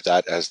 something like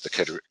that as the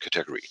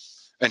category.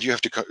 And you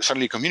have to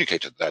suddenly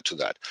communicate that to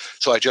that.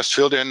 So I just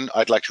filled in,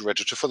 I'd like to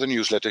register for the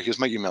newsletter, here's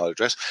my email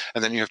address,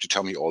 and then you have to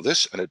tell me all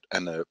this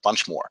and a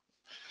bunch more.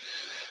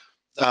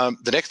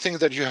 The next thing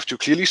that you have to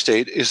clearly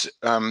state is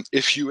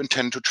if you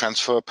intend to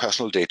transfer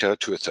personal data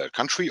to a third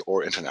country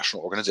or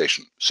international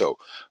organization. So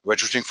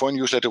registering for a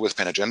newsletter with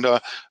Pen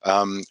Agenda,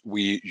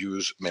 we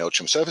use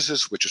MailChimp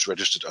services, which is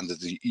registered under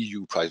the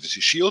EU Privacy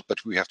Shield,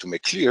 but we have to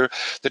make clear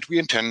that we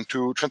intend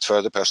to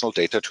transfer the personal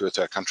data to a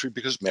third country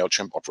because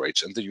MailChimp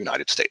operates in the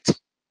United States.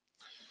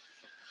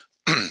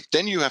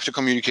 Then you have to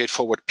communicate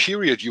for what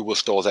period you will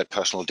store that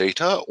personal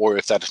data, or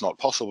if that is not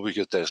possible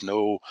because there's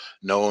no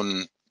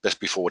known best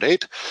before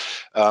date,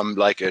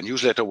 like a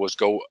newsletter was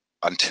go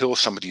until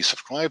somebody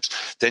subscribes,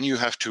 then you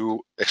have to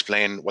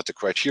explain what the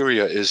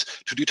criteria is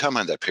to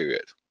determine that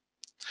period.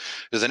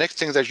 The next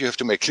thing that you have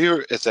to make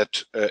clear is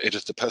that it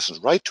is the person's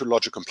right to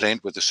lodge a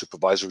complaint with the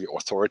supervisory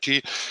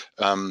authority,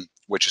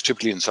 which is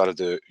typically inside of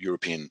the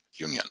European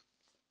Union.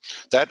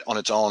 That on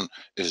its own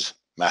is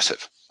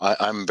massive.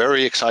 I'm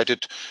very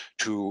excited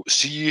to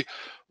see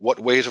what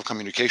ways of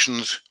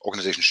communications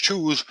organizations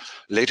choose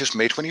latest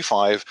May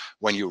 25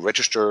 when you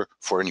register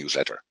for a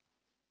newsletter.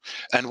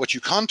 And what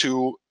you can't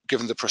do,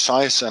 given the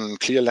precise and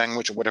clear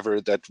language or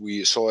whatever that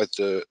we saw at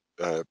the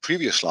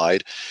previous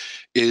slide,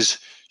 is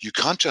you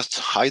can't just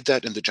hide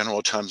that in the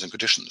general terms and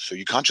conditions. So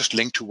you can't just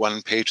link to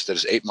one page that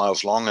is 8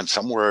 miles long and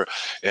somewhere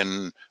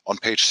on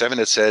page 7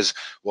 it says,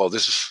 well,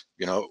 this is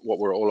what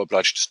we're all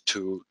obliged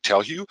to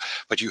tell you.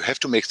 But you have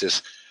to make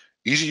this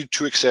easy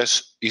to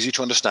access, easy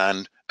to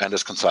understand, and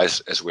as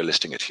concise as we're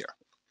listing it here.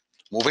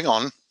 Moving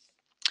on.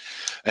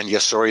 And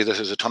yes, sorry, this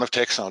is a ton of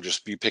text. I'll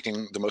just be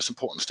picking the most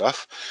important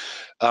stuff.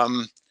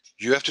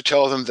 You have to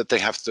tell them that they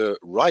have the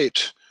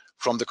right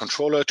from the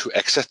controller to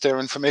access their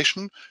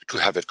information, to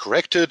have it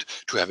corrected,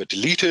 to have it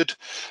deleted,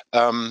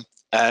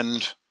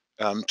 and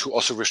to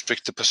also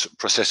restrict the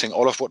processing,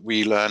 all of what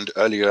we learned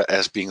earlier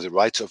as being the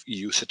rights of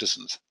EU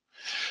citizens.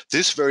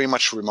 This very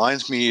much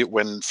reminds me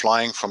when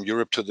flying from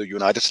Europe to the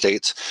United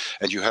States,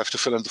 and you have to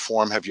fill in the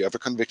form, have you ever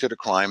convicted a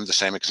crime? The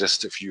same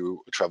exists if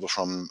you travel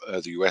from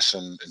the US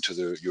and into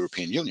the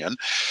European Union.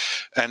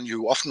 And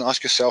you often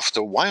ask yourself,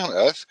 so why on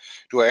earth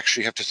do I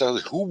actually have to tell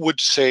who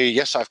would say,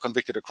 yes, I've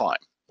convicted a crime?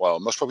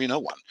 Well, most probably no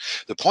one.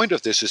 The point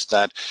of this is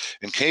that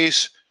in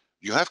case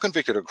you have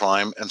convicted a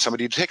crime and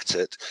somebody detects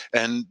it,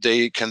 and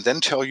they can then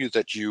tell you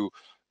that you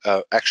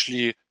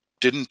actually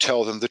didn't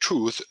tell them the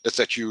truth, is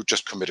that you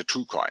just committed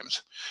 2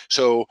 crimes.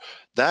 So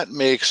that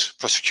makes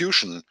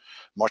prosecution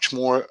much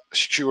more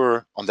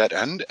secure on that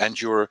end,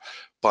 and you're,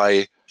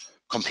 by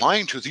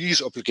complying to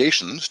these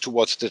obligations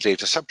towards the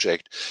data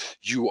subject,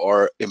 you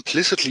are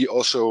implicitly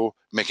also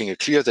making it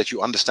clear that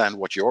you understand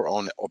what your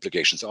own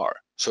obligations are.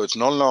 So it's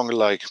no longer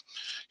like,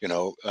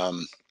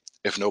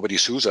 if nobody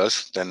sues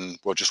us, then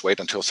we'll just wait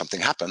until something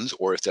happens,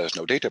 or if there's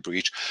no data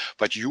breach.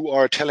 But you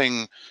are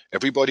telling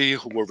everybody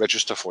who will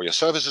register for your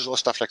services or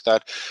stuff like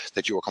that,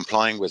 that you are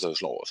complying with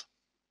those laws.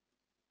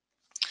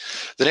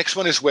 The next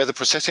one is where the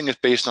processing is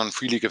based on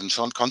freely given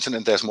consent,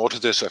 and there's more to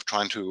this. I've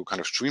tried to kind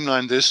of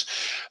streamline this.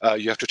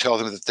 You have to tell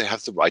them that they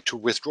have the right to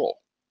withdraw.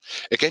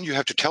 Again, you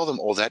have to tell them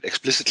all that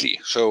explicitly.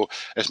 So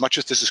as much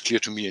as this is clear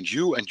to me and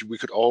you, and we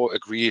could all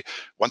agree,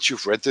 once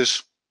you've read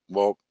this,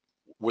 well,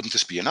 wouldn't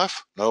this be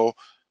enough? No.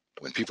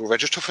 When people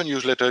register for a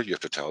newsletter, you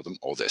have to tell them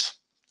all this.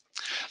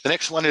 The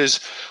next one is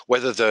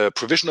whether the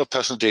provision of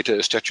personal data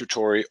is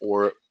statutory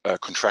or a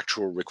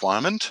contractual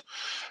requirement.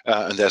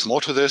 And there's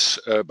more to this,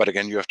 but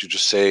again, you have to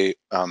just say,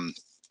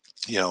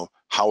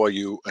 how are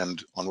you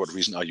and on what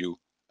reason are you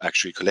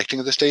actually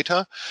collecting this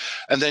data?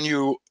 And then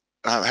you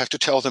have to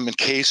tell them in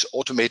case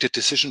automated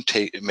decision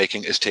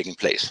making is taking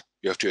place.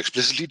 You have to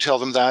explicitly tell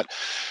them that.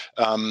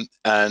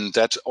 And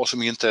that also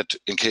means that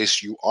in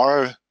case you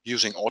are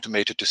using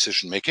automated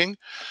decision making,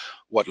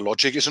 what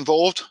logic is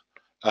involved,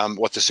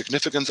 what the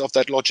significance of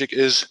that logic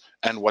is,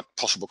 and what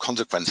possible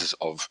consequences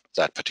of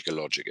that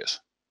particular logic is.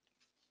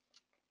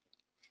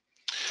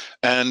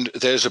 And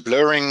there's a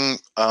blurring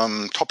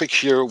topic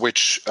here,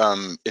 which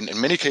in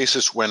many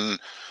cases when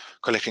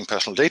collecting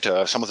personal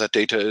data, some of that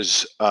data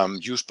is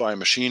used by a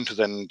machine to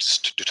then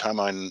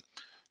determine,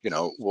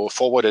 we'll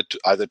forward it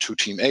either to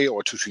team A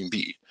or to team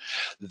B.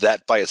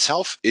 That by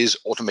itself is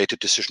automated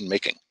decision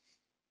making.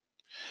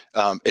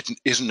 It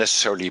isn't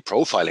necessarily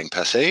profiling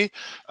per se,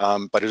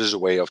 but it is a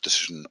way of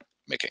decision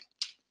making.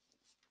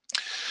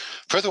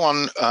 Further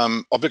on,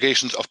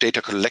 obligations of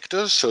data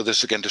collectors. So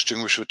this again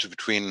distinguishes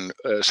between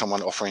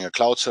someone offering a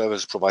cloud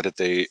service, provided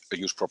they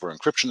use proper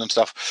encryption and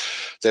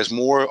stuff. There's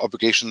more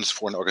obligations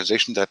for an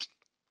organization that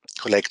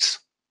collects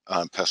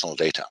personal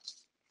data.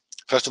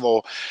 First of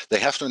all, they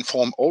have to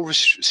inform all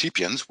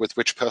recipients with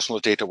which personal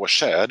data was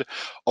shared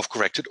of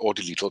corrected or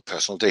deleted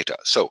personal data.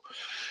 So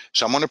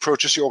someone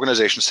approaches the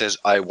organization, says,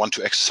 I want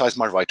to exercise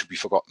my right to be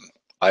forgotten.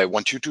 I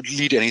want you to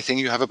delete anything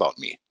you have about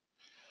me.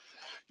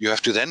 You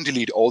have to then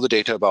delete all the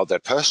data about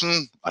that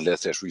person,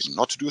 unless there's reason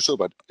not to do so.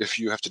 But if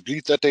you have to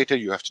delete that data,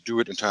 you have to do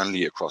it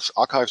internally across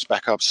archives,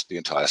 backups, the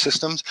entire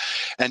systems.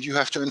 And you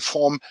have to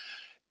inform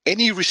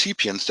any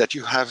recipients that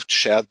you have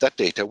shared that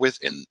data with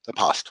in the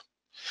past.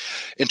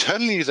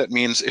 Internally, that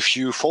means if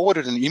you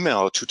forwarded an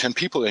email to 10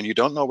 people and you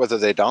don't know whether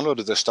they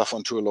downloaded this stuff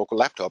onto a local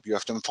laptop, you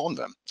have to inform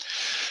them.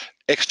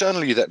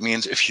 Externally, that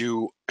means if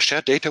you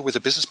share data with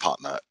a business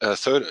partner, a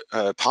third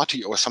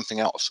party or something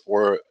else,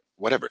 or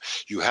whatever,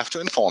 you have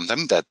to inform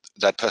them that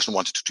that person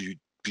wanted to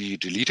be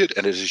deleted,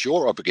 and it is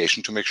your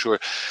obligation to make sure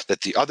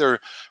that the other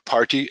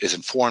party is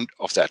informed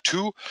of that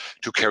too,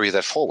 to carry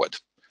that forward.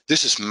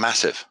 This is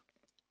massive.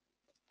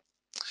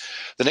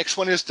 The next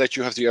one is that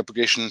you have the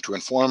obligation to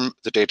inform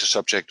the data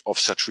subject of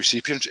such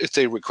recipients if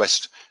they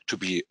request to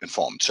be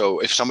informed. So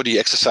if somebody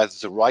exercises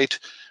the right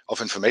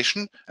of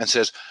information and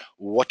says,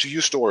 what do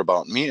you store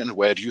about me and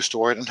where do you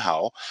store it and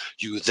how,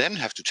 you then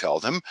have to tell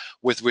them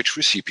with which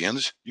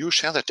recipients you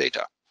share that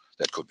data.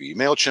 That could be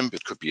MailChimp,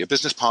 it could be a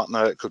business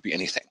partner, it could be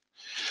anything.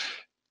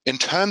 In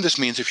turn, this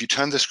means if you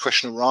turn this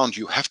question around,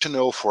 you have to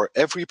know for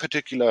every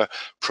particular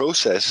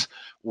process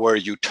where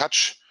you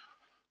touch,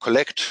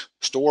 collect,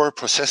 store,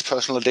 process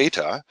personal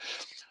data,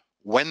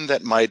 when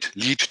that might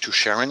lead to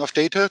sharing of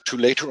data, to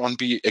later on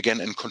be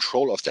again in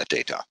control of that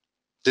data.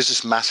 This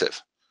is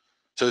massive.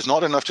 So it's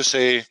not enough to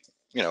say,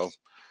 you know,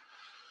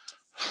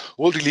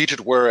 we'll delete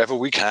it wherever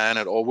we can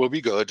and all will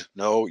be good.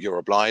 No, you're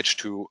obliged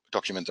to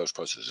document those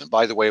processes. And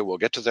by the way, we'll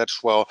get to that as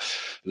well.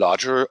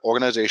 Larger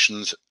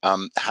organizations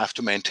have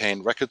to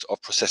maintain records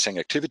of processing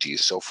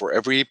activities. So for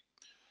every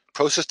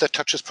process that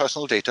touches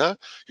personal data,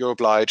 you're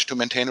obliged to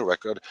maintain a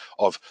record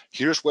of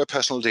here's where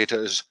personal data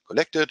is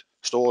collected,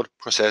 stored,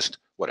 processed,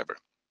 whatever.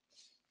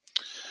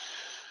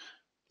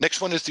 Next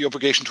one is the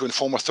obligation to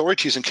inform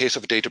authorities in case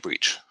of a data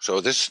breach.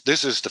 So this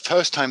is the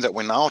first time that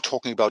we're now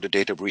talking about a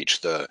data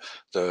breach. The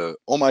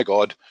oh my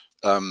God,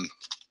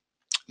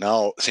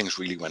 now things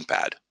really went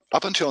bad.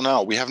 Up until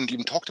now, we haven't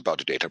even talked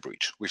about a data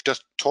breach. We've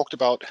just talked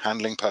about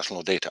handling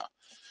personal data.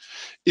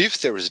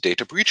 If there is a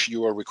data breach,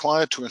 you are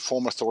required to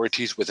inform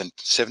authorities within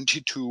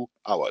 72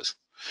 hours.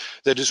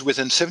 That is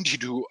within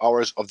 72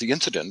 hours of the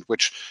incident,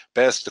 which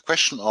bears the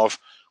question of,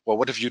 well,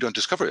 what if you don't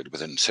discover it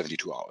within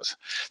 72 hours?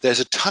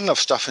 There's a ton of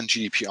stuff in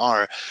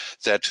GDPR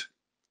that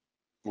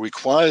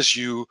requires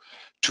you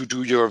to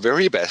do your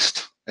very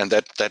best, and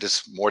that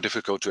is more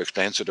difficult to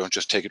explain, so don't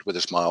just take it with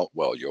a smile.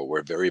 Well,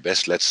 your very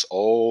best, let's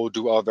all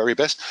do our very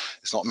best.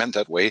 It's not meant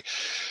that way.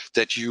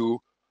 That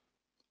you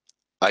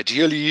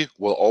ideally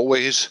will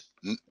always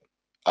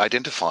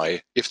identify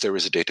if there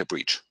is a data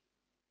breach.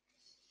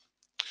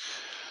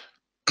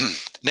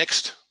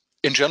 Next,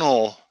 in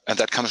general, and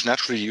that comes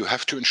naturally, you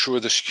have to ensure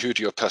the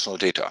security of personal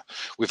data.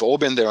 We've all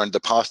been there in the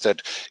past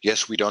that,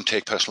 yes, we don't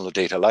take personal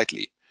data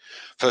lightly.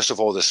 First of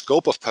all, the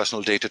scope of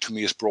personal data to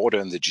me is broader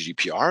in the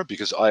GDPR,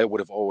 because I would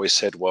have always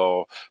said,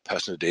 well,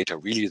 personal data,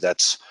 really,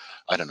 that's,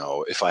 I don't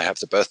know, if I have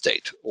the birth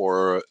date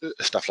or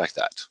stuff like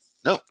that.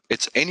 No,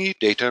 it's any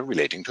data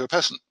relating to a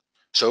person.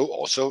 So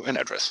also an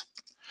address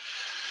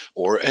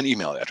or an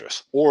email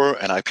address or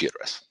an IP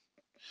address.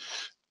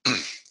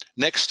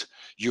 Next,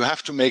 you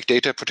have to make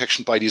data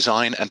protection by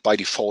design and by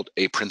default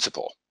a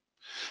principle.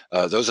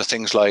 Those are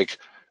things like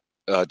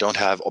don't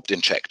have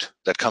opt-in checked.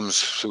 That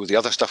comes through the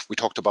other stuff we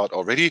talked about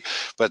already,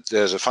 but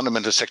there's a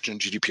fundamental section in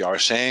GDPR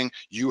saying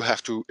you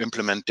have to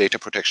implement data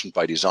protection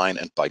by design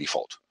and by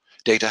default.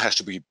 Data has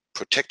to be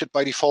protected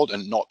by default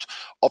and not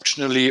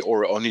optionally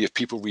or only if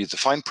people read the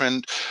fine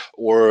print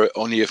or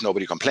only if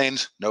nobody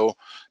complains. No,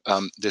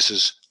 this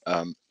is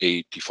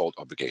a default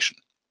obligation.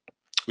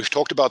 We've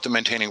talked about the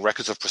maintaining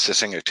records of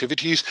processing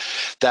activities.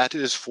 That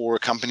is for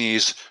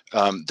companies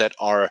that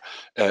are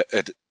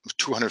at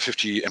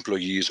 250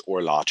 employees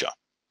or larger.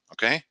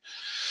 Okay.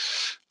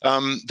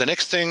 The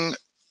next thing,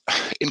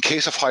 in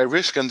case of high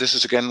risk, and this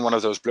is again one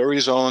of those blurry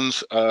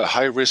zones,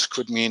 high risk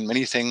could mean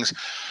many things.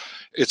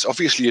 It's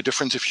obviously a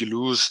difference if you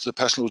lose the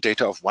personal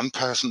data of one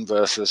person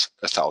versus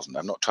 1,000.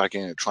 I'm not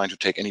trying to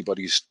take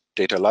anybody's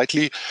data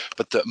lightly,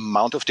 but the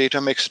amount of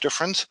data makes a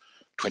difference.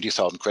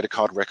 20,000 credit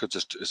card records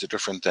is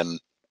different than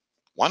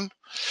one.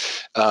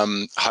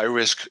 High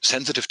risk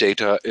sensitive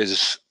data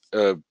is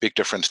a big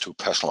difference to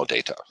personal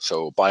data.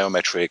 So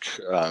biometric,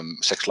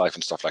 sex life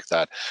and stuff like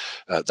that,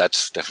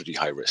 that's definitely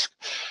high risk.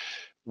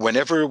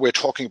 Whenever we're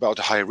talking about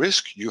a high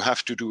risk, you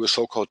have to do a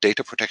so-called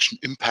data protection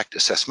impact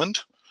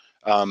assessment.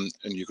 And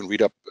you can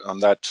read up on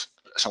that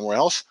somewhere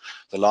else.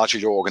 The larger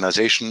your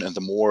organization and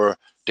the more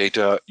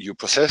data you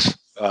process,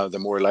 the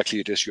more likely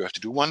it is you have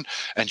to do one.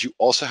 And you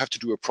also have to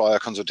do a prior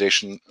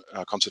consultation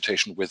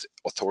with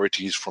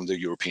authorities from the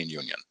European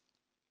Union.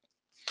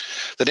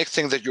 The next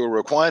thing that you're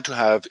required to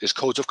have is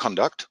codes of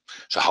conduct.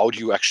 So how do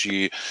you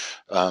actually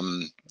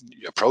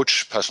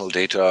approach personal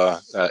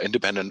data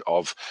independent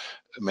of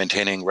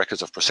maintaining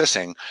records of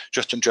processing?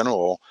 Just in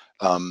general,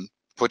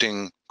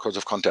 putting codes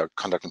of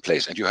conduct in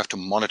place, and you have to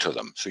monitor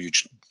them. So you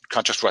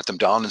can't just write them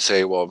down and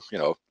say, well,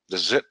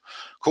 this is it,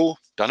 cool,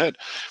 done it.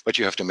 But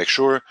you have to make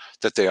sure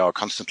that they are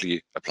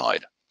constantly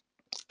applied.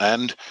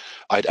 And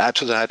I'd add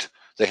to that,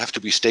 they have to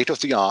be state of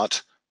the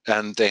art,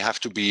 and they have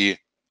to be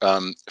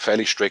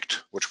fairly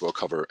strict, which we'll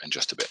cover in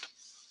just a bit.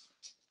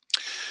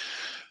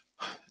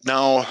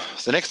 Now,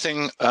 the next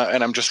thing,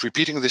 and I'm just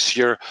repeating this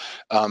here,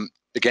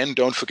 again,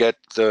 don't forget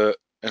the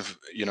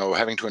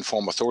having to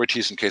inform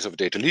authorities in case of a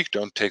data leak.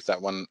 Don't take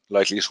that one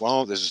lightly as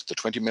well. This is the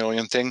 20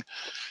 million thing.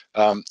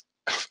 And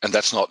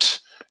that's not,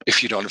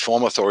 if you don't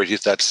inform authorities,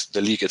 that's the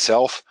leak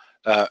itself.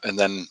 And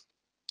then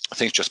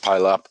things just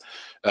pile up.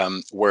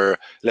 Where,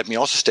 let me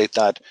also state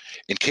that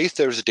in case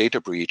there is a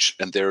data breach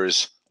and there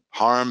is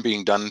harm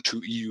being done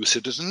to EU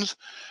citizens,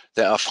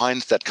 there are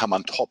fines that come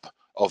on top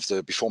of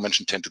the before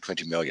mentioned 10 to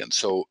 20 million.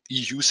 So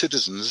EU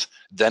citizens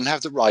then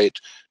have the right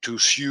to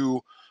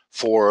sue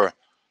for,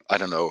 I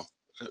don't know,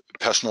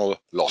 personal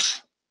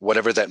loss,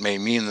 whatever that may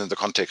mean in the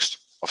context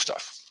of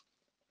stuff.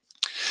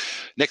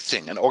 Next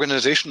thing, an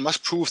organization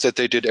must prove that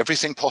they did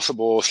everything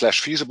possible /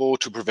 feasible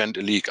to prevent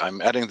a leak.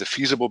 I'm adding the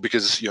feasible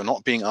because you're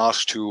not being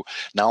asked to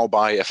now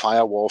buy a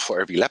firewall for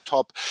every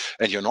laptop,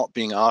 and you're not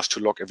being asked to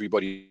lock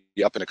everybody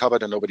up in a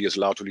cupboard and nobody is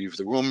allowed to leave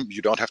the room.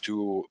 You don't have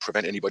to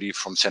prevent anybody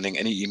from sending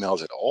any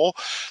emails at all.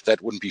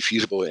 That wouldn't be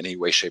feasible in any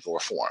way, shape, or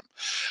form.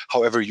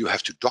 However, you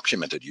have to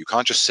document it. You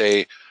can't just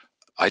say,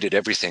 I did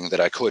everything that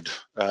I could,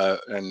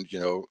 and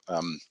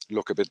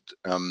look a bit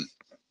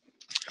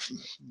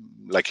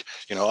like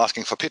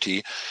asking for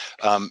pity.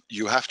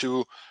 You have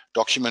to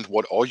document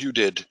what all you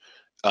did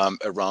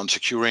around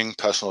securing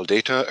personal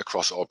data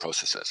across all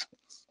processes.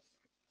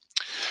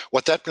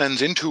 What that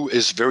blends into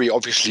is very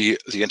obviously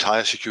the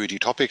entire security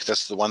topic.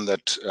 That's the one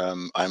that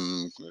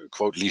I'm,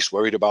 quote, least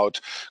worried about,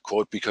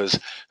 quote, because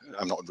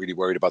I'm not really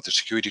worried about the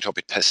security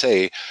topic per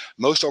se.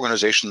 Most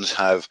organizations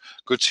have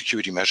good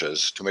security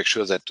measures to make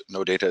sure that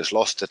no data is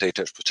lost, that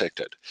data is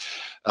protected.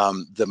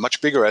 The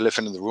much bigger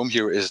elephant in the room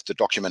here is the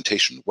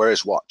documentation. Where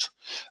is what?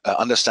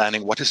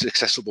 Understanding what is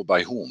accessible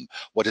by whom,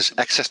 what is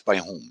accessed by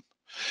whom.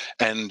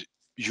 And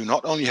you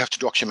not only have to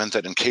document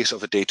that in case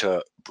of a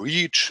data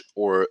breach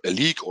or a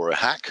leak or a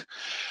hack,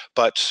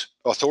 but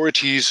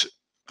authorities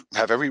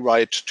have every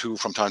right to,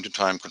 from time to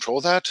time, control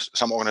that.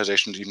 Some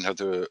organizations even have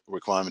the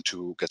requirement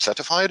to get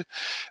certified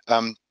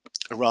around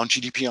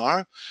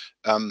GDPR.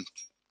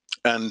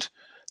 And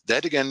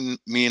that again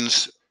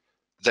means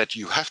that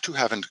you have to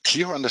have a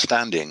clear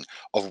understanding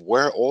of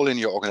where all in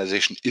your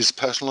organization is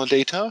personal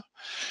data.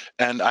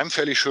 And I'm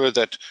fairly sure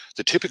that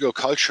the typical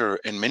culture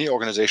in many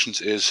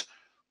organizations is,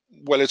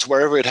 well, it's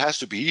wherever it has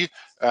to be,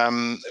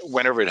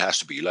 whenever it has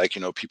to be. Like,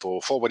 people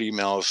forward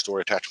emails,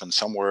 store attachments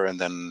somewhere, and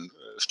then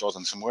store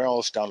them somewhere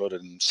else, download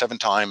them 7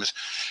 times,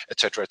 et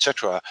cetera, et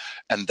cetera.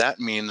 And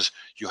that means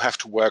you have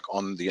to work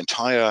on the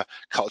entire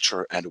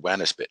culture and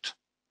awareness bit.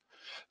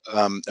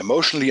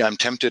 Emotionally, I'm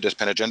tempted as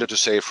Penagenda to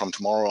say from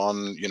tomorrow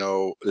on,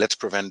 let's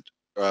prevent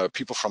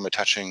people from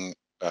attaching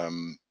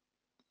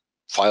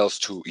files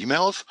to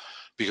emails,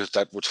 because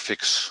that would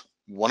fix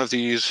one of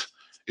these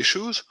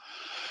issues.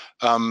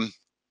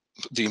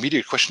 The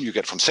immediate question you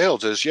get from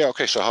sales is, yeah,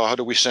 okay, so how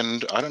do we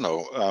send, I don't know,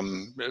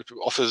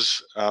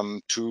 offers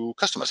to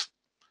customers?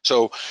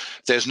 So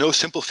there's no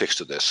simple fix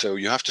to this. So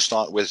you have to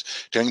start with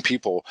telling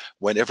people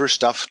whenever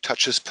stuff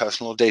touches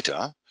personal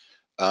data,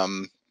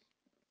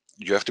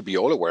 you have to be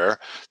all aware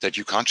that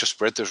you can't just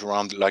spread this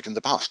around like in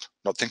the past,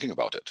 not thinking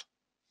about it.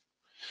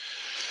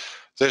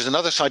 There's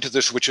another side to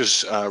this, which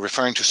is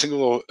referring to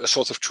single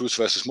source of truth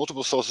versus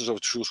multiple sources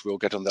of truth. We'll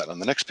get on that on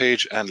the next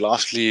page. And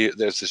lastly,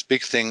 there's this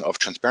big thing of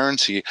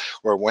transparency,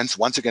 where once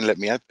again, let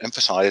me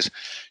emphasize,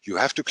 you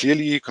have to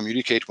clearly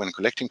communicate when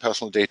collecting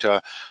personal data,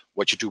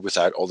 what you do with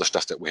that, all the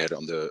stuff that we had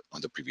on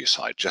the previous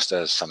slide, just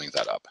as summing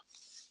that up.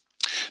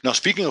 Now,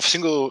 speaking of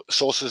single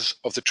sources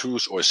of the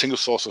truth, or a single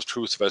source of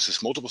truth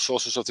versus multiple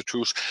sources of the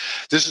truth,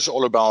 this is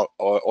all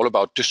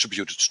about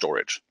distributed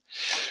storage.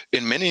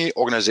 In many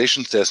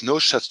organizations, there's no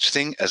such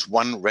thing as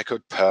one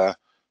record per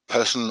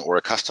person or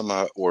a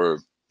customer or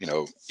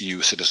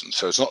EU citizen.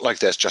 So it's not like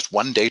there's just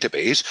one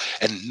database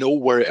and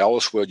nowhere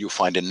else will you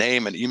find a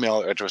name, an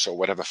email address, or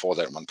whatever for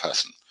that one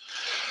person.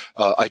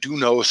 I do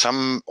know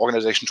some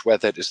organizations where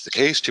that is the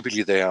case.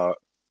 Typically, they are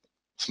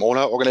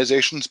smaller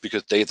organizations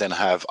because they then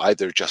have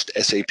either just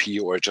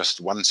SAP or just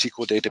one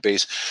SQL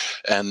database,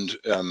 and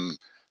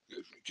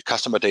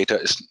customer data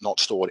is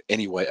not stored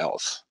anywhere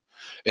else.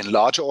 In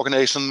larger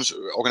organizations,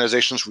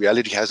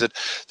 reality has it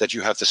that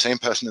you have the same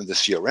person in the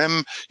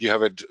CRM, you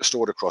have it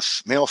stored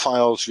across mail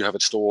files, you have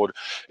it stored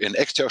in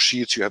Excel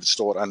sheets, you have it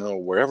stored, I don't know,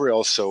 wherever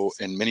else, so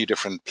in many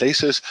different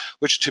places,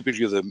 which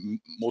typically are the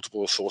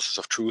multiple sources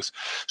of truth.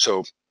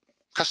 So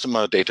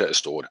customer data is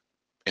stored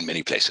in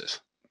many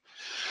places.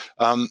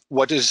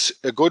 What is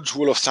a good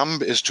rule of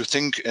thumb is to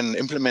think in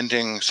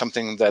implementing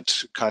something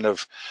that kind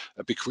of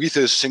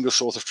bequeaths single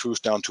source of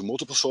truth down to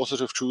multiple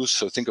sources of truth.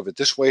 So think of it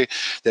this way.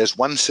 There's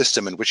one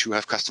system in which you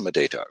have customer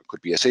data. It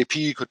could be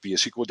SAP, could be a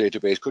SQL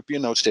database, could be a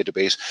notes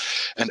database,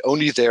 and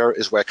only there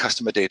is where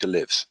customer data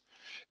lives.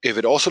 If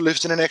it also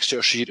lives in an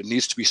Excel sheet, it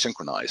needs to be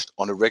synchronized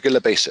on a regular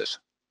basis.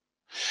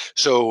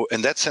 So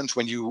in that sense,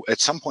 when you at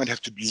some point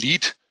have to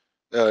delete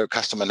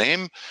customer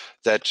name,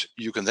 that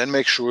you can then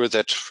make sure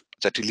that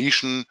that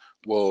deletion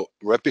will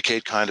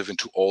replicate kind of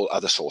into all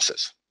other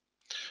sources.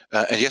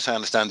 And yes, I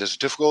understand this is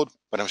difficult,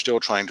 but I'm still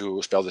trying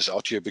to spell this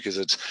out here because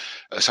it's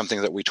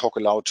something that we talk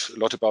a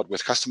lot about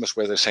with customers,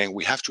 where they're saying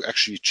we have to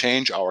actually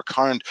change our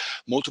current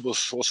multiple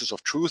sources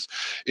of truth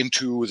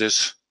into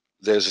this.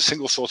 There's a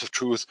single source of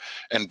truth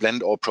and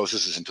blend all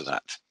processes into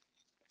that.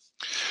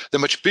 The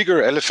much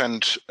bigger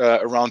elephant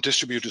around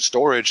distributed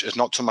storage is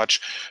not so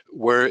much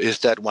where is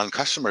that one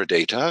customer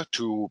data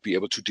to be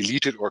able to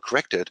delete it or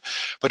correct it,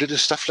 but it is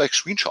stuff like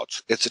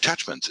screenshots, it's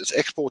attachments, it's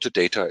exported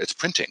data, it's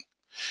printing.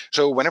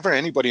 So whenever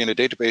anybody in a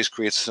database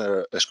creates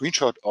a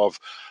screenshot of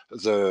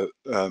the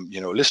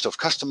list of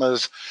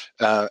customers,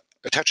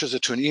 attaches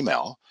it to an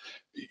email,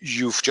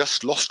 you've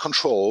just lost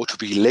control to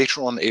be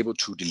later on able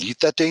to delete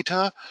that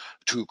data,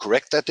 to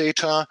correct that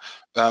data,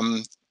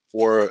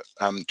 or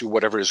do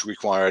whatever is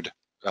required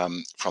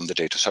from the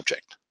data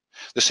subject.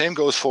 The same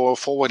goes for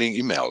forwarding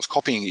emails,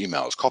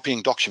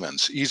 copying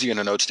documents. Easy in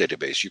a notes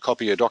database. You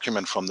copy a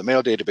document from the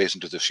mail database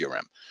into the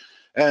CRM,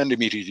 and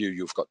immediately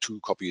you've got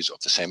 2 copies of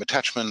the same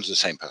attachments, the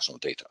same personal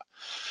data.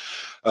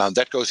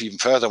 That goes even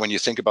further when you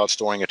think about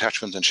storing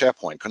attachments in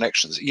SharePoint,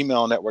 connections,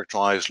 email, network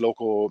drives,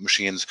 local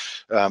machines.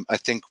 I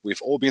think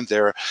we've all been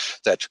there,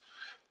 that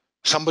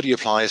somebody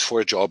applies for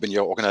a job in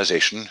your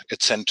organization.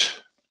 It's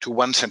sent to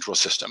one central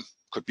system.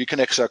 Could be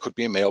Connexa, could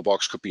be a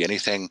mailbox, could be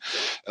anything.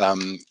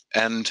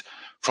 And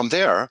from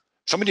there,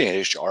 somebody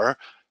in HR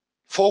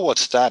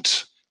forwards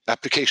that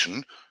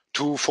application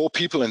to 4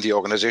 people in the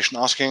organization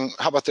asking,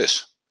 how about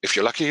this? If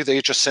you're lucky,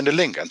 they just send a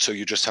link. And so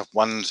you just have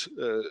one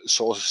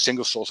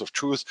single source of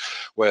truth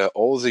where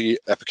all the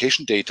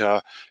application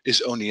data is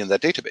only in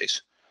that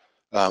database.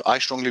 I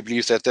strongly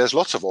believe that there's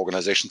lots of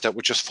organizations that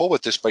would just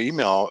forward this by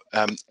email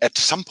at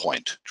some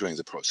point during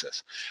the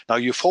process. Now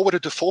you forward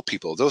it to 4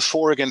 people, those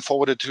 4 again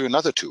forwarded to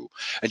another 2,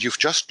 and you've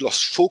just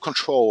lost full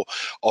control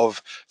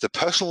of the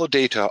personal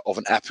data of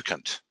an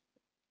applicant.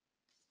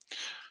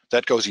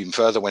 That goes even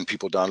further when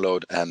people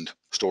download and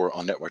store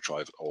on network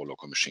drive or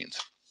local machines.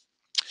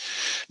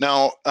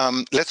 Now,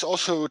 let's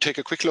also take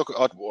a quick look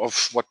at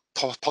what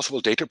possible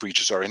data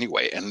breaches are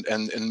anyway. And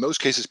in most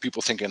cases,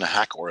 people think in a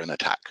hack or an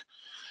attack.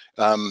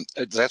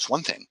 That's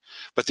one thing.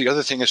 But the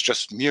other thing is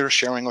just mere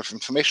sharing of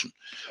information.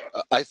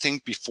 I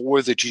think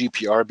before the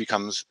GDPR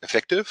becomes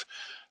effective,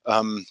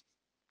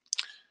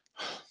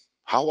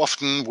 how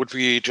often would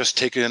we just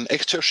take an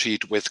Excel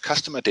sheet with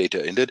customer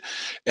data in it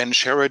and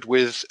share it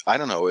with, I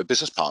don't know, a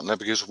business partner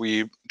because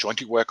we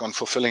jointly work on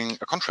fulfilling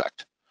a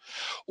contract?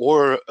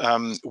 Or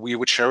we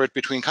would share it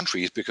between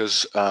countries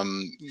because,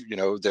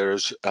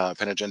 there's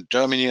Penagent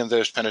Germany and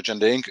there's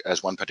Penagent Inc.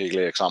 as one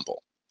particular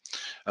example.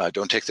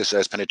 Don't take this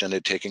as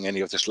Penagent taking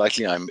any of this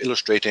lightly. I'm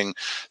illustrating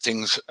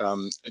things,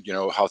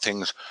 how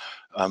things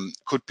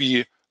could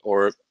be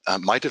or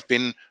might have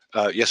been.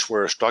 Yes,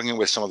 we're struggling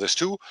with some of this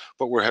too,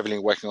 but we're heavily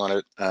working on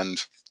it.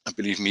 And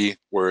believe me,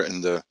 we're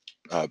in the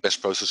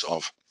best process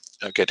of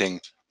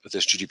getting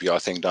this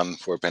GDPR thing done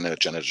for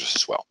Penagent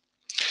as well.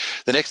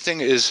 The next thing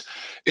is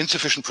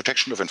insufficient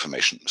protection of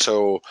information.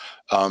 So,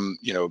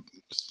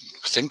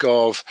 think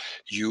of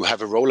you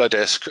have a roller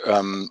desk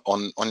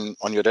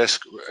on your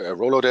desk, a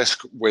roller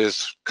desk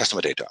with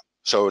customer data.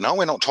 So now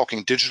we're not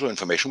talking digital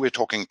information, we're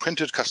talking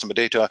printed customer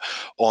data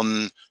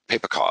on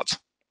paper cards.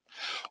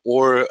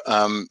 Or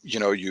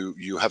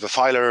you have a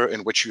filer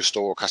in which you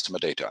store customer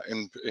data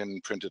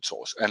in printed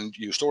source, and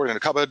you store it in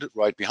a cupboard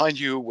right behind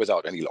you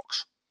without any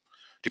locks.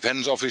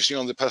 Depends obviously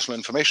on the personal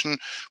information,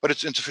 but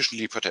it's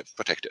insufficiently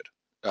protected.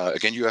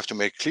 Again, you have to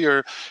make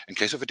clear in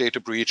case of a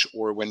data breach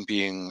or when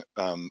being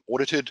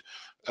audited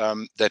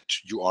that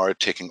you are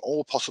taking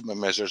all possible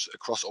measures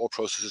across all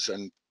processes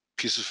and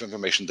pieces of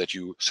information that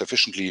you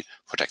sufficiently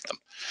protect them.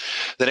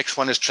 The next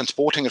one is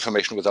transporting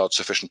information without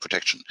sufficient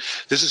protection.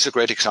 This is a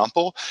great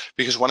example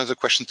because one of the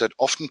questions that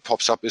often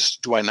pops up is,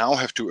 do I now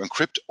have to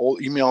encrypt all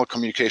email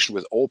communication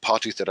with all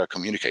parties that I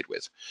communicate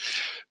with?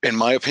 In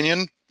my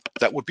opinion,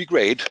 that would be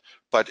great,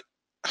 but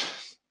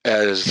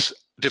as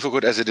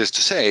difficult as it is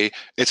to say,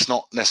 it's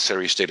not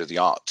necessarily state of the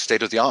art.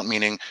 State of the art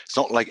meaning it's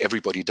not like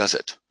everybody does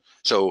it.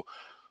 So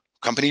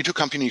company to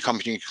company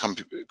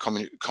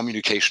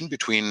communication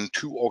between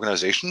 2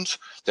 organizations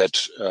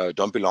that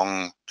don't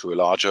belong to a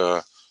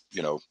larger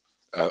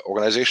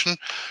organization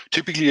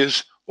typically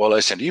is Well, I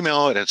send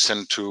email and it's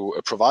sent to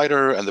a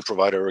provider, and the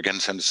provider again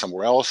sends it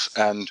somewhere else,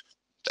 and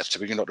that's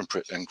typically not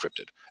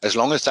encrypted. As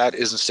long as that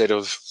isn't state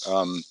of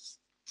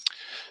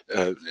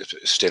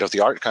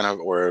the art kind of,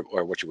 or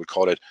what you would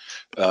call it,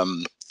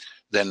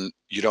 then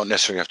you don't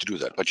necessarily have to do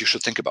that, but you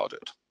should think about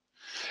it.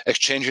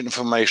 Exchanging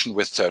information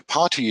with third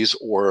parties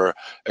or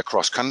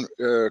across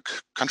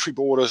country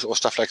borders or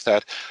stuff like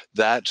that,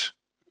 that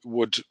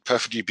would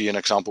perfectly be an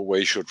example where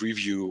you should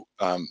review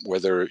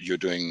whether you're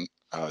doing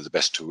the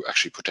best to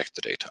actually protect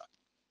the data.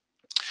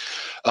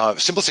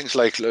 Simple things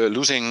like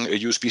losing a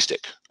USB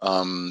stick.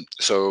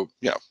 So,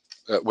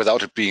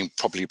 without it being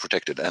properly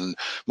protected. And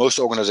most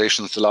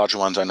organizations, the larger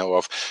ones I know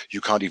of,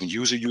 you can't even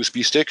use a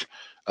USB stick,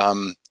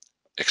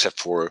 except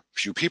for a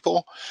few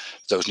people.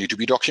 Those need to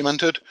be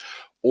documented.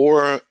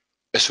 Or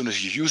as soon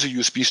as you use a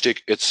USB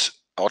stick, it's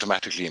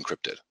automatically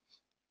encrypted.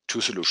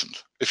 Two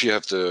solutions. If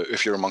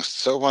you're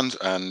amongst the third ones,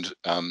 and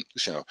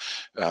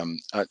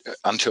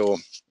until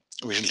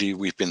recently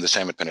we've been the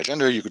same at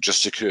Penagender, you could just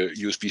stick a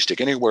USB stick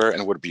anywhere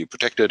and it would be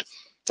protected.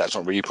 That's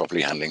not really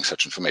properly handling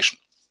such information.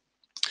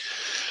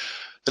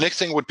 The next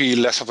thing would be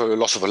less of a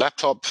loss of a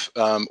laptop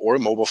or a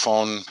mobile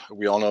phone.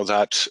 We all know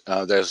that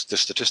there's the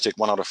statistic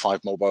 1 out of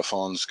 5 mobile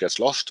phones gets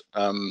lost.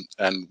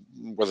 And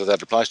whether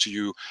that applies to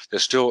you,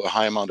 there's still a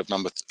high amount of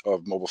number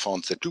of mobile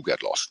phones that do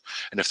get lost.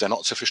 And if they're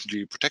not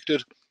sufficiently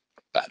protected,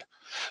 bad.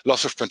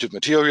 Loss of printed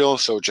material.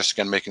 So just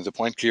again, making the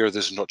point clear,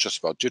 this is not just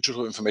about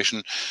digital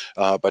information,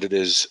 but it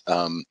is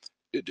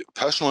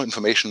personal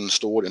information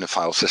stored in a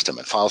file system.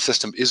 And file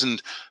system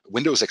isn't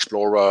Windows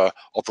Explorer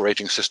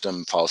operating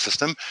system file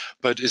system,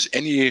 but is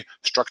any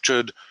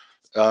structured,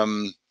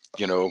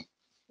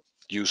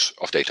 use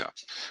of data.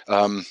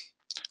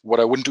 What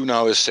I wouldn't do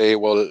now is say,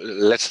 well,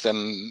 let's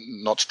then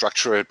not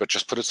structure it, but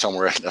just put it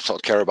somewhere and let's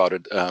not care about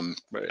it.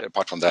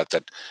 Apart from that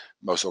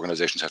most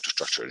organizations have to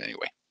structure it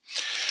anyway.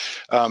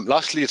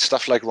 Lastly, it's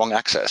stuff like wrong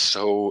access.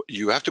 So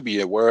you have to be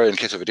aware, in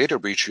case of a data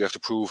breach, you have to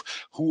prove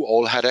who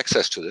all had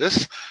access to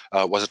this.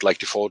 Was it like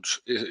default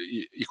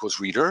equals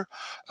reader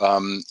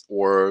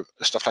or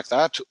stuff like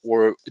that?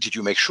 Or did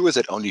you make sure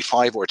that only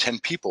 5 or 10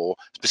 people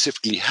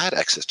specifically had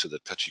access to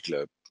that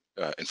particular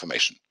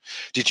information?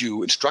 Did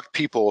you instruct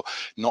people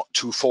not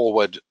to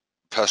forward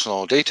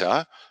personal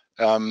data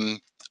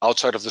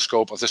outside of the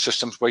scope of the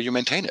systems where you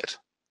maintain it?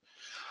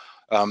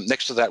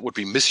 Next to that would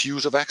be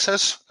misuse of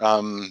access.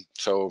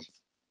 So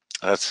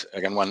that's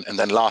again one. And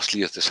then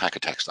lastly is this hack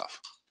attack stuff.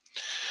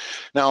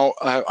 Now,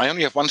 I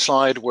only have one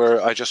slide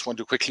where I just want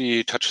to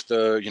quickly touch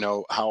the,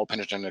 how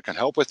Penagender can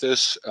help with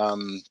this.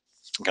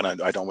 Again,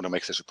 I don't want to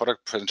make this a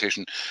product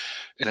presentation.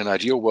 In an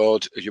ideal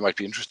world, you might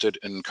be interested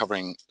in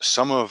covering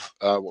some of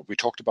what we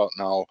talked about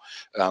now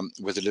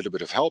with a little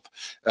bit of help.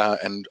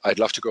 And I'd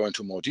love to go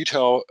into more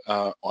detail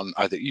on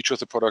either each of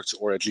the products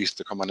or at least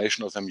the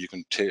combination of them. You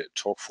can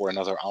talk for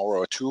another hour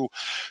or two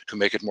to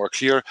make it more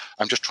clear.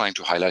 I'm just trying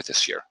to highlight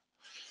this here.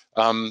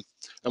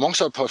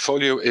 Amongst our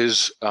portfolio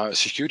is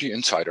Security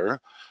Insider,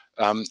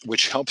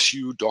 which helps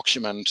you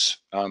document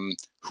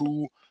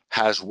who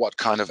has what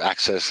kind of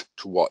access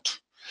to what.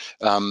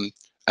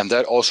 And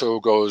that also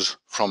goes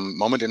from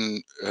moment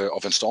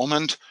of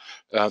installment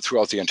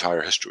throughout the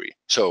entire history.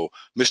 So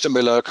Mr.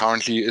 Miller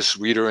currently is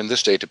reader in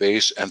this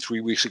database, and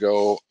 3 weeks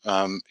ago,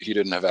 he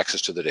didn't have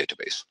access to the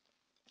database.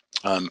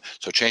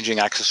 So changing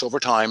access over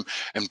time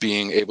and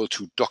being able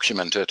to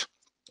document it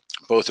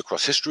both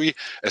across history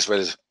as well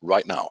as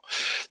right now.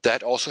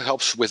 That also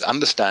helps with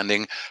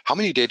understanding how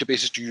many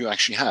databases do you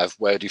actually have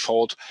where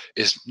default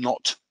is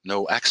not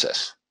no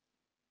access.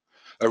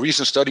 A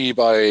recent study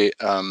by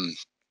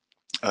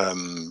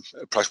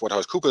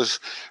PricewaterhouseCoopers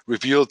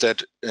revealed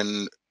that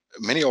in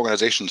many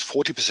organizations,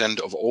 40%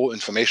 of all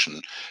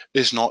information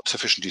is not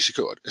sufficiently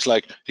secured. It's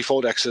like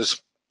default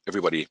access,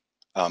 everybody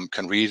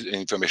can read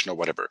information or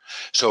whatever.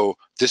 So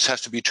this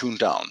has to be tuned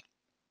down.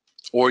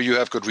 Or you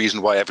have good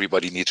reason why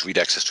everybody needs read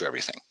access to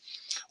everything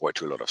or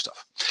to a lot of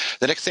stuff.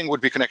 The next thing would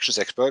be Connections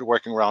Expert,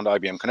 working around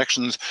IBM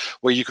Connections,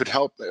 where you could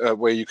help,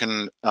 where you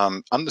can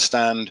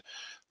understand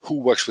who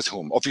works with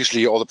whom.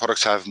 Obviously, all the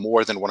products have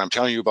more than what I'm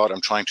telling you about.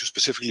 I'm trying to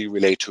specifically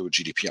relate to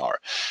GDPR.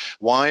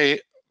 Why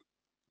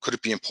could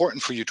it be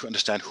important for you to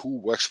understand who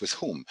works with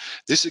whom?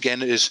 This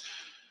again is,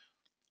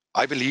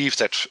 I believe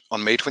that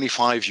on May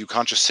 25, you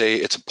can't just say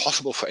it's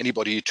impossible for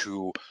anybody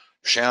to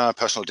share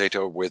personal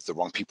data with the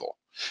wrong people.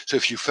 So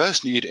if you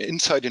first need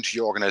insight into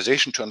your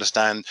organization to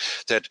understand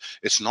that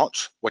it's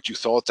not what you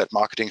thought, that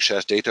marketing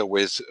shares data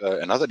with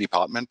another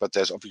department, but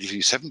there's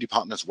obviously 7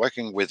 departments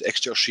working with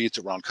Excel sheets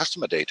around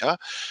customer data.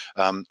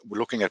 We're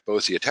looking at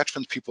both the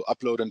attachments people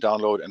upload and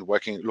download and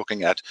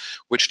looking at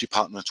which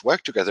departments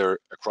work together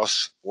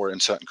across or in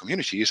certain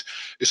communities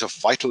is of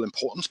vital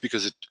importance,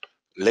 because it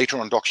later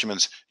on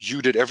documents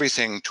you did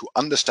everything to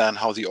understand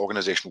how the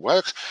organization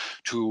works,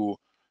 to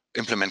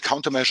implement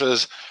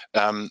countermeasures,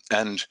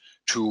 and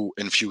to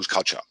infuse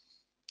culture.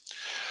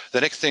 The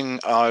next thing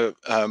are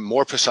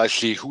more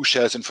precisely who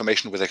shares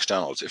information with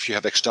externals. If you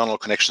have external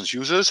connections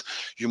users,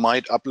 you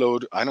might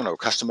upload, I don't know,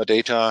 customer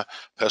data,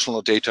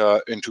 personal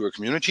data into a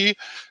community,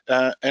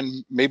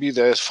 and maybe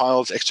there's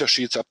files, Excel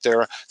sheets up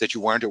there that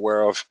you weren't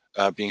aware of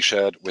being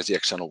shared with the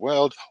external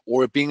world,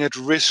 or being at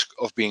risk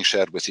of being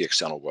shared with the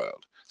external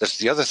world. That's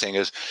the other thing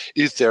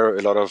is there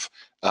a lot of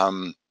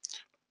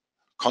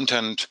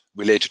content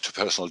related to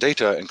personal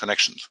data in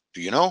connections?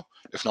 Do you know?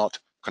 If not,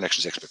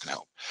 Connections Expert can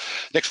help.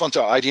 Next ones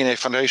are IDNA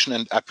Foundation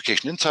and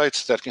Application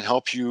Insights that can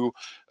help you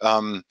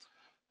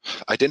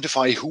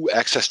identify who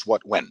accessed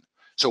what when.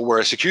 So where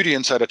a security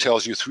insider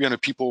tells you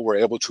 300 people were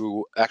able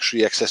to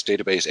actually access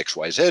database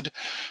XYZ,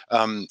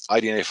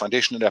 IDNA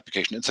Foundation and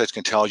Application Insights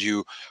can tell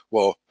you,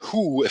 well,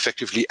 who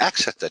effectively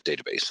accessed that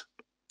database,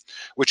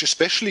 which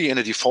especially in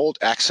a default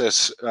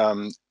access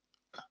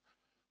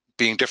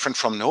being different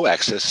from no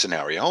access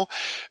scenario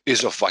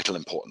is of vital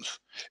importance.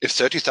 If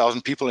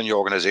 30,000 people in your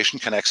organization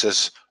can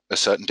access a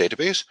certain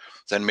database,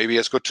 then maybe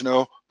it's good to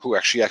know who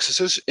actually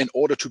accesses in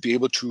order to be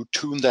able to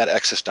tune that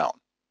access down.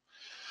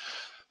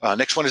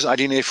 Next one is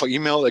IDNA for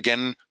email.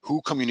 Again,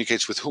 who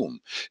communicates with whom?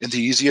 In the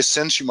easiest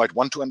sense, you might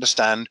want to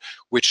understand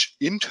which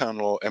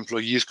internal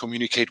employees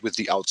communicate with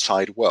the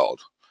outside world.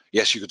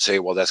 Yes, you could say,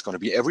 well, that's going to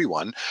be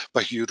everyone,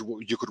 but you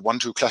could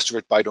want to cluster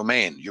it by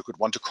domain. You could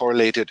want to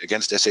correlate it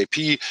against SAP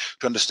to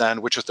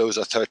understand which of those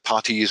are third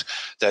parties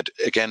that,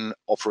 again,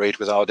 operate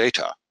with our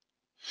data.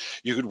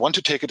 You could want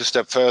to take it a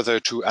step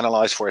further to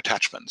analyze for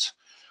attachments.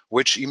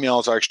 Which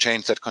emails are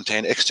exchanged that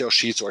contain Excel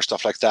sheets or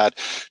stuff like that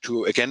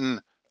to,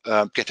 again,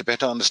 get a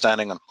better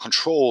understanding and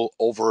control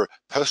over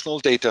personal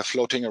data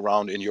floating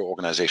around in your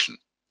organization.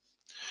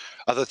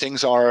 Other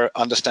things are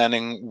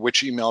understanding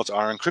which emails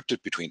are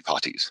encrypted between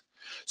parties.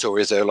 So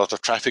is there a lot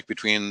of traffic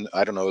between,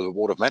 I don't know, the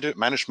board of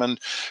management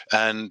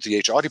and the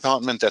HR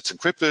department that's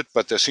encrypted,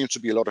 but there seems to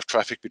be a lot of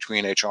traffic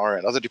between HR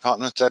and other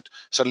departments that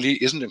suddenly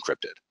isn't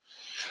encrypted.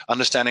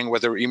 Understanding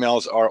whether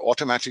emails are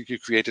automatically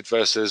created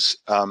versus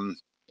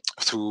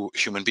through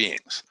human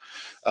beings,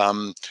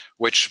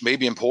 which may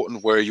be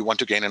important where you want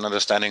to gain an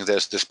understanding.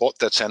 There's this bot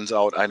that sends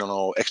out, I don't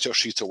know, Excel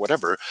sheets or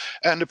whatever,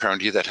 and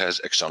apparently that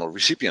has external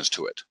recipients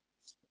to it.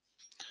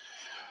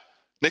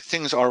 Next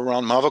things are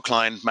around Marvel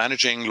Client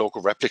managing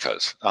local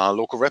replicas.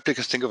 Local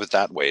replicas, think of it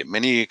that way.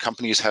 Many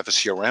companies have a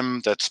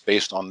CRM that's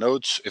based on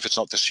nodes, if it's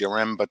not the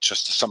CRM, but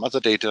just some other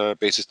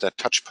databases that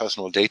touch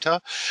personal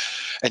data,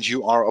 and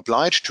you are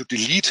obliged to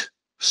delete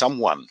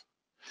someone.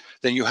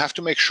 Then you have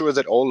to make sure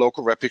that all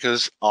local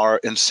replicas are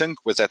in sync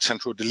with that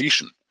central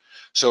deletion.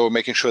 So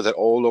making sure that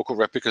all local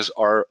replicas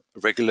are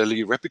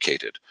regularly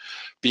replicated.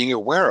 Being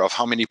aware of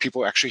how many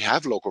people actually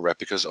have local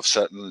replicas of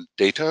certain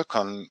data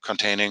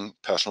containing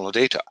personal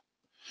data.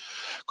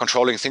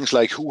 Controlling things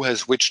like who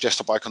has which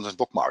desktop icons and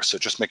bookmarks. So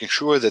just making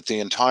sure that the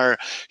entire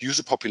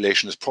user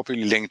population is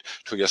properly linked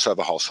to your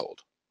server household.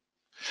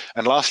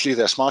 And lastly,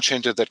 there's Smart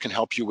Changer that can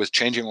help you with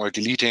changing or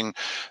deleting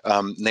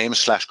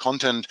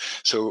names/content.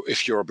 So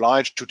if you're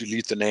obliged to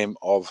delete the name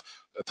of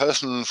a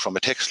person from a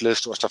text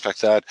list or stuff like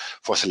that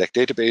for select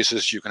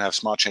databases, you can have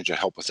Smart Changer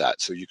help with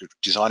that. So you could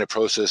design a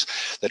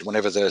process that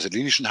whenever there's a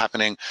deletion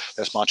happening,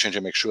 that Smart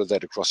Changer makes sure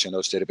that across your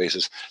nodes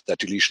databases, that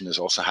deletion is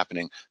also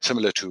happening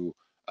similar to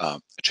a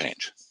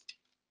change.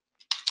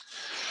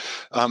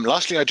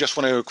 Lastly, I just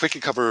want to quickly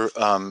cover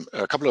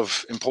a couple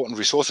of important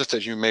resources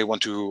that you may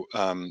want to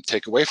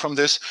take away from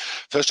this.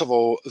 First of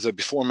all, the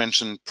before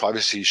mentioned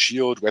Privacy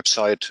Shield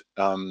website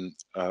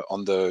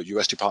on the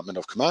US Department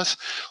of Commerce,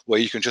 where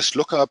you can just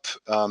look up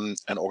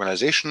an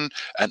organization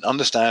and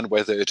understand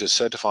whether it is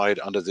certified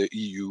under the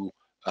EU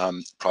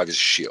Privacy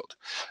Shield.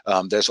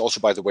 There's also,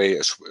 by the way,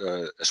 a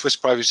Swiss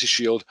Privacy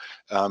Shield,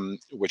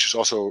 which is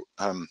also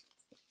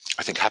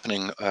I think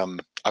happening.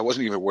 I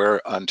wasn't even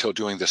aware until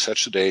doing the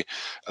search today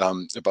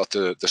about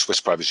the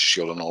Swiss Privacy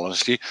Shield, in all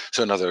honesty.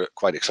 So another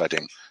quite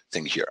exciting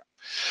thing here.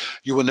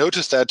 You will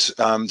notice that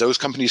those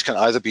companies can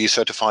either be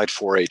certified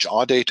for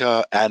HR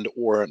data and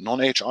or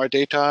non-HR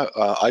data.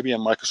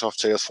 IBM, Microsoft,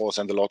 Salesforce,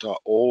 and a lot are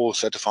all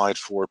certified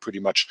for pretty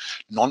much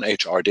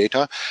non-HR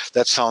data.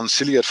 That sounds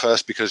silly at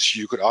first because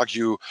you could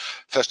argue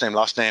first name,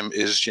 last name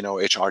is, you know,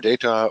 HR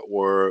data,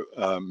 or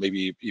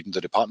maybe even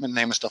the department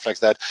name and stuff like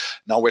that.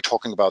 Now we're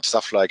talking about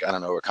stuff like, I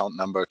don't know, account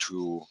number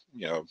to,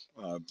 you know,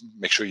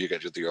 make sure you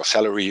get your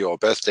salary or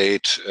birth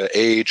date,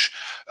 age,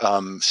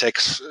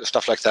 sex,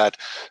 stuff like that.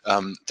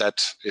 That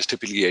is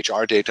typically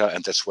HR data,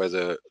 and that's where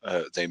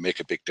they make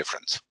a big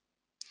difference.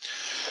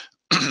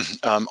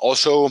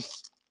 Also,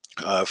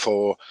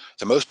 for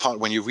the most part,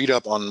 when you read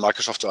up on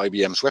Microsoft or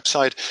IBM's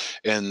website,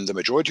 in the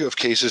majority of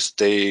cases,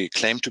 they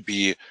claim to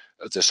be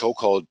the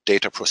so-called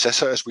data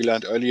processor, as we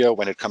learned earlier,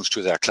 when it comes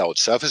to their cloud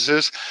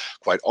services.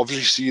 Quite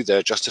obviously,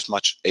 they're just as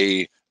much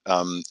a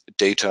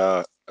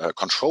data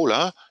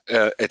controller,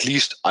 at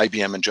least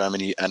IBM in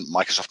Germany and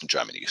Microsoft in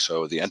Germany.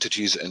 So the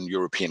entities in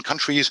European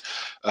countries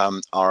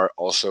are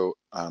also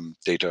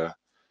data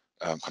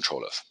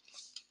controllers.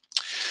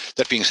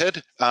 That being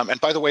said, and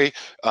by the way,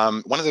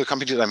 one of the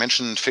companies that I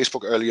mentioned,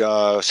 Facebook earlier,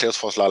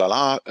 Salesforce,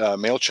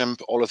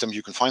 MailChimp, all of them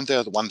you can find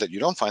there. The one that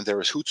you don't find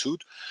there is Hootsuite,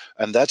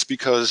 and that's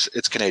because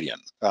it's Canadian.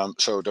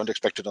 So don't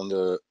expect it on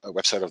the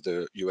website of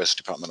the US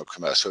Department of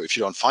Commerce. So if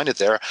you don't find it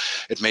there,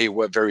 it may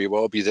very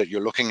well be that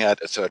you're looking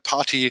at a third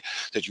party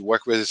that you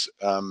work with,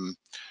 and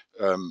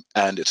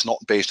it's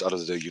not based out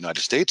of the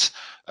United States,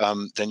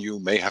 then you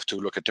may have to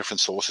look at different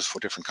sources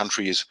for different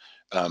countries.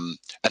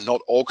 And not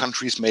all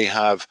countries may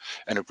have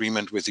an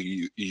agreement with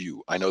the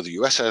EU. I know the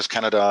US has,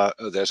 Canada,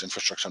 there's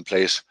infrastructure in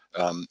place,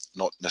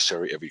 not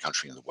necessarily every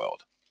country in the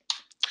world.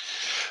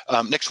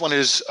 Next one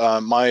is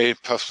my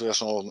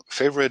personal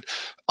favorite.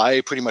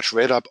 I pretty much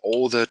read up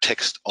all the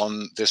text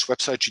on this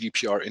website,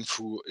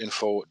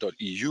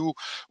 gdprinfo.eu,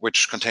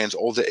 which contains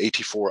all the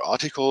 84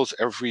 articles.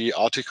 Every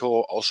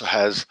article also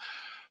has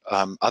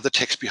other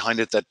text behind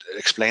it that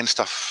explains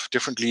stuff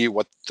differently,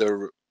 what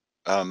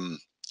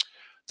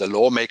the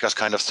lawmakers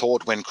kind of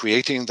thought when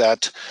creating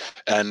that,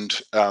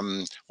 and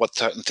what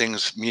certain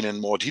things mean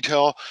in more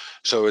detail.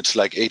 So it's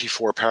like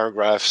 84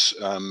 paragraphs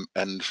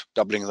and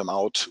doubling them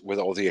out with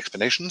all the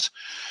explanations.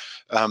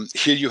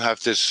 Here you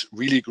have this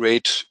really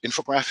great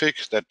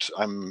infographic that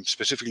I'm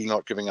specifically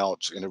not giving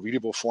out in a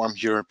readable form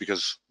here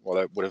because, well,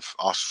 I would have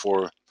asked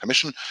for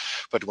permission.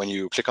 But when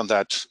you click on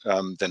that,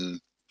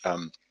 then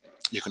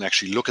you can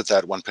actually look at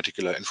that one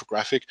particular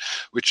infographic,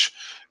 which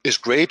is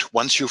great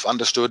once you've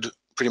understood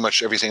pretty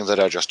much everything that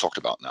I just talked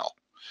about now.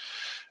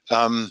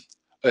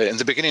 In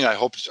the beginning, I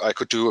hoped I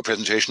could do a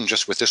presentation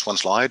just with this one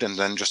slide and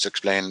then just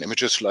explain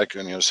images, like,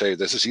 and say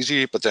this is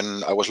easy. But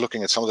then I was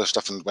looking at some of the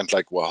stuff and went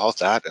like, well, how's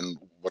that and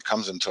what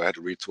comes in? So I had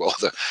to read through all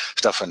the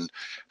stuff and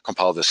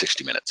compile the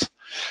 60 minutes.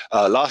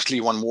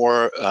 Lastly, one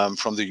more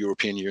from the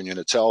European Union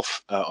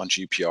itself on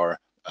GDPR,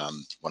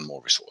 one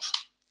more resource.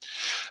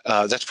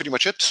 That's pretty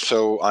much it.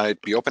 So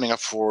I'd be opening up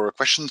for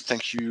questions.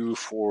 Thank you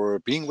for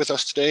being with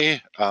us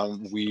today.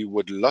 We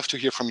would love to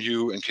hear from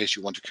you in case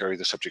you want to carry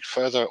the subject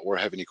further or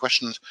have any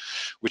questions,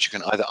 which you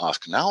can either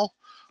ask now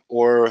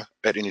or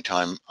at any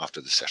time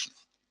after the session.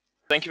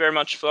 Thank you very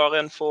much,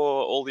 Florian,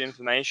 for all the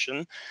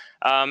information.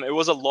 It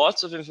was a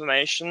lot of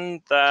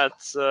information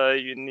that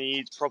you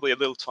need probably a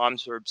little time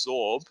to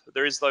absorb.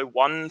 There is, though,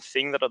 one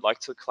thing that I'd like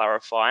to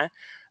clarify,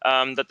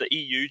 that the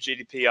EU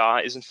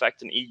GDPR is in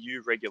fact an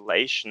EU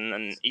regulation,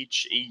 and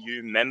each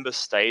EU member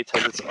state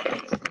has its own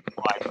laws.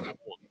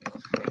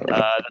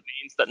 That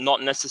means that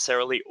not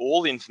necessarily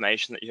all the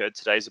information that you heard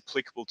today is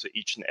applicable to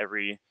each and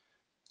every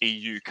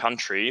EU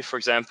country. For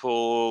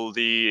example,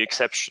 the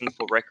exception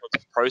for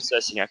records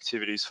processing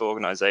activities for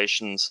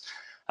organizations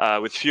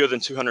with fewer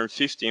than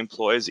 250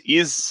 employees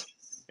is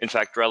in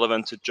fact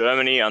relevant to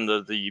Germany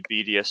under the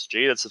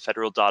BDSG, that's the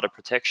Federal Data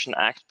Protection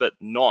Act, but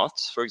not,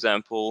 for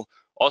example,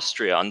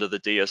 Austria under the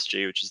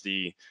DSG, which is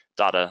the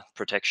Data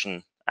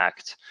Protection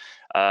Act.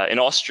 In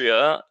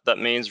Austria, that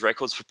means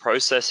records for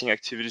processing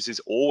activities is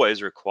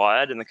always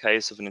required in the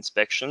case of an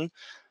inspection.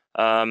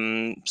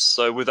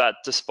 So with that,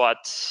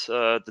 despite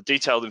the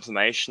detailed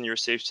information you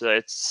received today,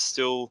 it's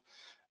still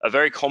a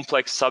very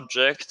complex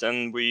subject,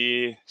 and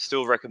we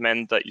still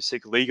recommend that you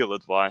seek legal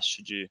advice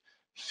should you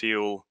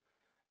feel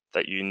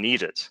that you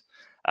need it.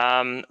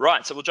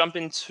 Right, so we'll jump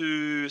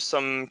into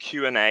some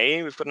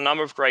Q&A. We've got a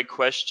number of great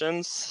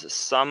questions,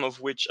 some of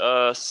which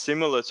are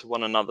similar to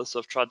one another, so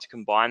I've tried to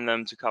combine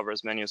them to cover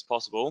as many as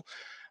possible.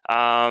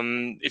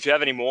 If you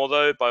have any more,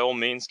 though, by all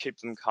means, keep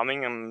them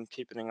coming. I'm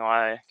keeping an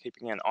eye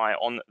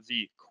on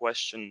the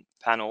question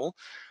panel.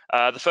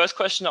 The first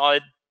question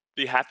I'd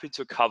be happy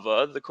to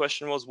cover, the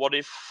question was, what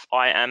if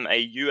I am a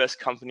US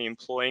company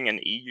employing an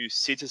EU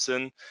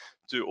citizen?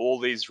 Do all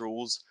these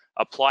rules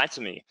apply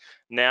to me?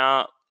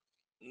 Now,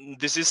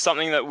 this is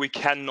something that we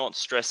cannot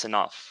stress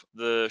enough.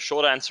 The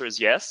short answer is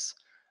yes,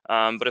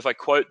 but if I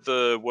quote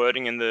the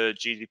wording in the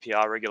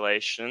GDPR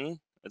regulation,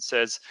 it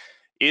says,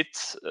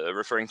 it,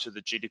 referring to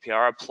the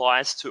GDPR,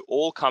 applies to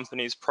all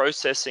companies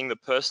processing the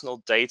personal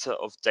data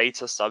of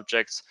data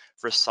subjects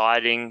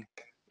residing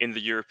in the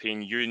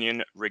European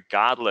Union,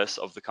 regardless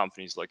of the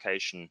company's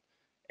location,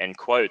 end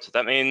quote.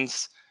 That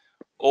means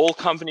all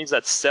companies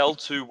that sell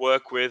to,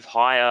 work with,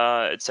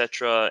 hire,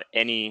 etc.,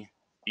 any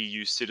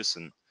EU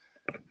citizen.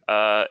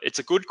 It's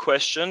a good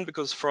question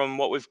because from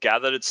what we've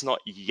gathered, it's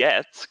not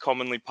yet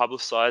commonly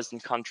publicized in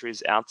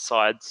countries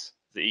outside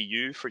the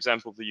EU, for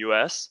example, the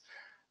US.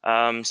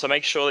 So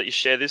make sure that you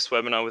share this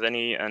webinar with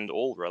any and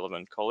all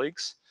relevant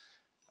colleagues.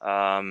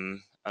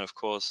 And of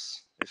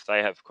course, if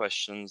they have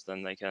questions,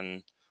 then they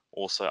can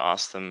also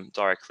ask them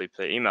directly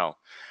per email.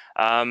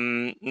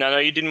 No,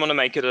 you didn't want to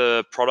make it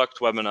a product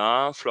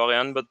webinar,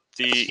 Florian, but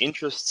the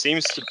interest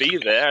seems to be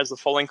there, as the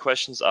following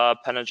questions are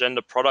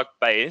Panagenda product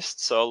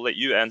based, so I'll let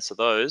you answer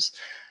those.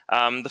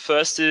 The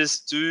first is,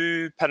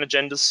 do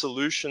Panagenda's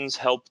solutions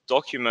help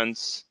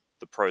document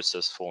the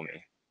process for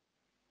me?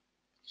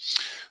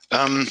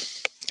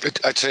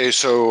 I'd say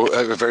so.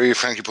 Very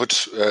frankly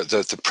put,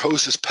 the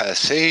process per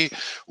se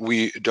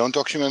we don't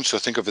document. So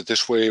think of it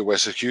this way: where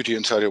Security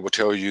Insider will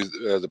tell you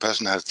the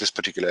person has this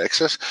particular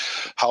access,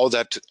 how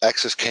that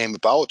access came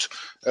about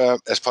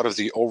as part of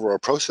the overall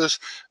process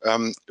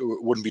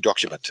wouldn't be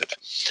documented.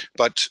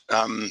 But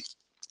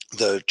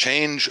the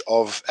change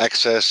of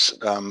access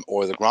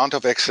or the grant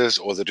of access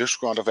or the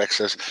disgrant of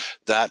access,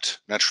 that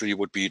naturally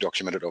would be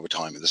documented over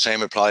time. And the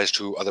same applies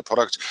to other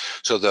products.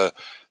 So the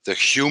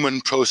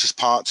human process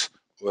part,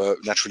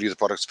 naturally the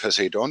products per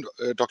se don't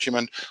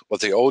document.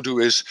 What they all do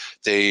is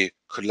they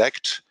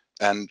collect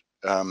and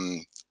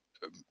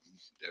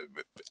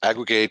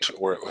aggregate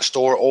or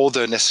store all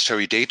the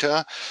necessary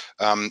data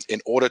in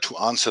order to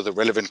answer the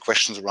relevant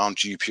questions around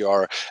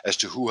GDPR as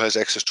to who has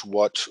access to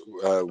what,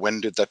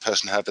 when did that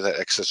person have that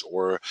access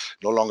or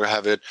no longer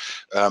have it,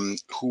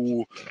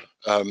 who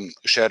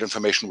shared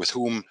information with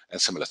whom, and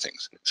similar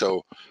things.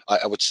 So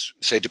I would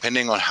say,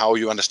 depending on how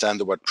you understand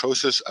the word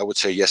process, I would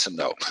say yes and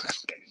no.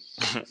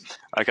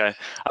 Okay,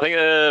 I think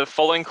the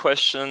following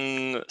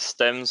question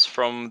stems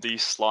from the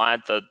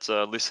slide that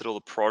listed all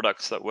the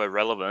products that were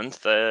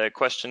relevant. The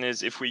question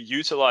is, if we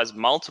utilize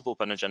multiple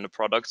Panagenda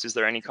products, is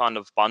there any kind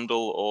of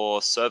bundle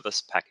or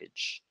service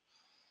package?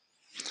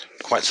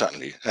 Quite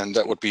certainly, and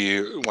that would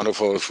be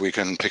wonderful if we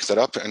can pick that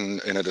up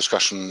in a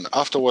discussion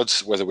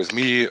afterwards, whether with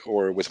me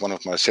or with one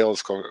of my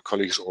sales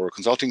colleagues or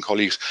consulting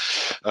colleagues,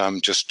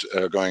 just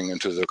going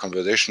into the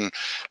conversation.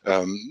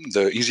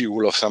 The easy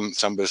rule of thumb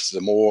is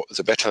the more,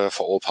 the better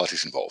for all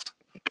parties involved.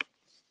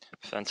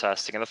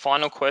 Fantastic. And the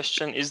final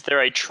question, is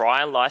there a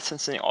trial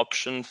licensing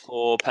option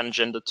for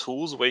Panagenda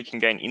tools where you can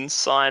gain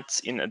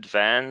insights in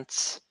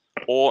advance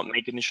or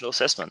make initial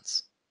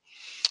assessments?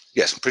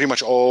 Yes, pretty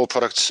much all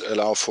products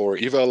allow for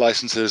eval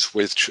licenses,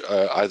 which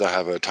either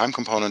have a time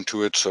component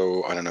to it,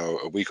 so I don't know,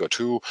 a week or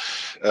two,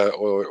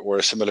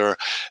 or similar,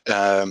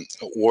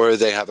 or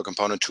they have a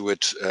component to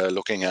it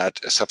looking at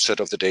a subset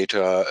of the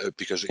data,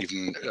 because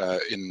even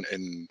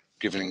in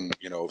giving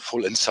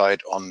full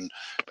insight on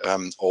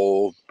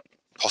all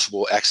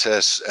possible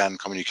access and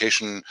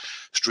communication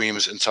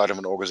streams inside of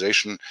an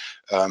organization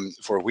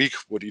for a week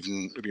would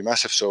even be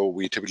massive. So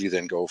we typically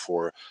then go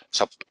for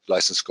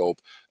sub-license scope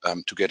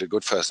to get a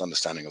good first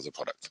understanding of the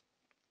product.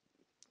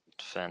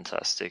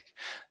 Fantastic.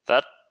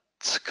 That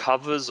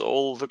covers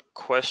all the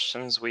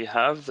questions we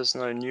have. There's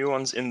no new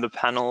ones in the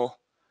panel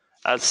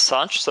as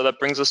such. So that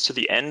brings us to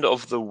the end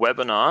of the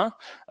webinar.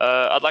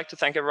 I'd like to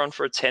thank everyone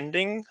for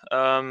attending.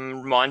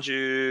 Remind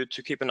you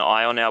to keep an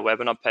eye on our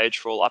webinar page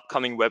for all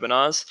upcoming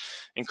webinars,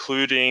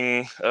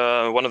 including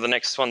one of the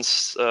next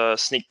ones,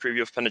 sneak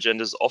preview of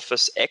Panagenda's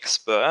Office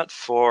Expert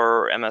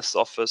for MS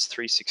Office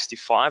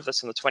 365.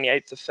 That's on the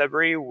 28th of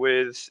February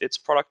with its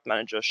product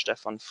manager,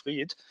 Stefan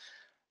Fried,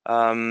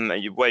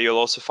 where you'll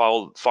also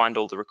find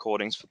all the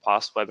recordings for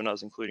past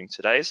webinars, including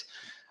today's.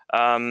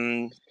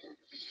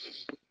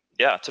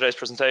 Yeah, today's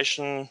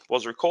presentation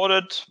was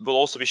recorded, will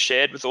also be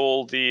shared with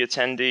all the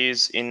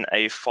attendees in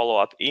a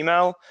follow-up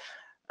email.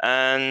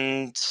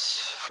 And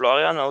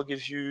Florian, I'll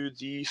give you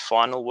the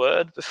final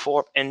word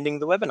before ending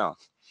the webinar.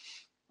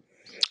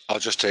 I'll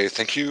just say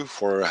thank you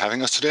for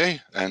having us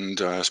today and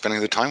spending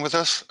the time with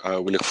us.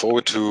 We look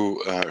forward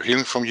to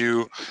hearing from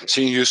you,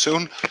 seeing you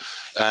soon,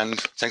 and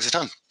thanks a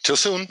ton. Till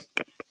soon.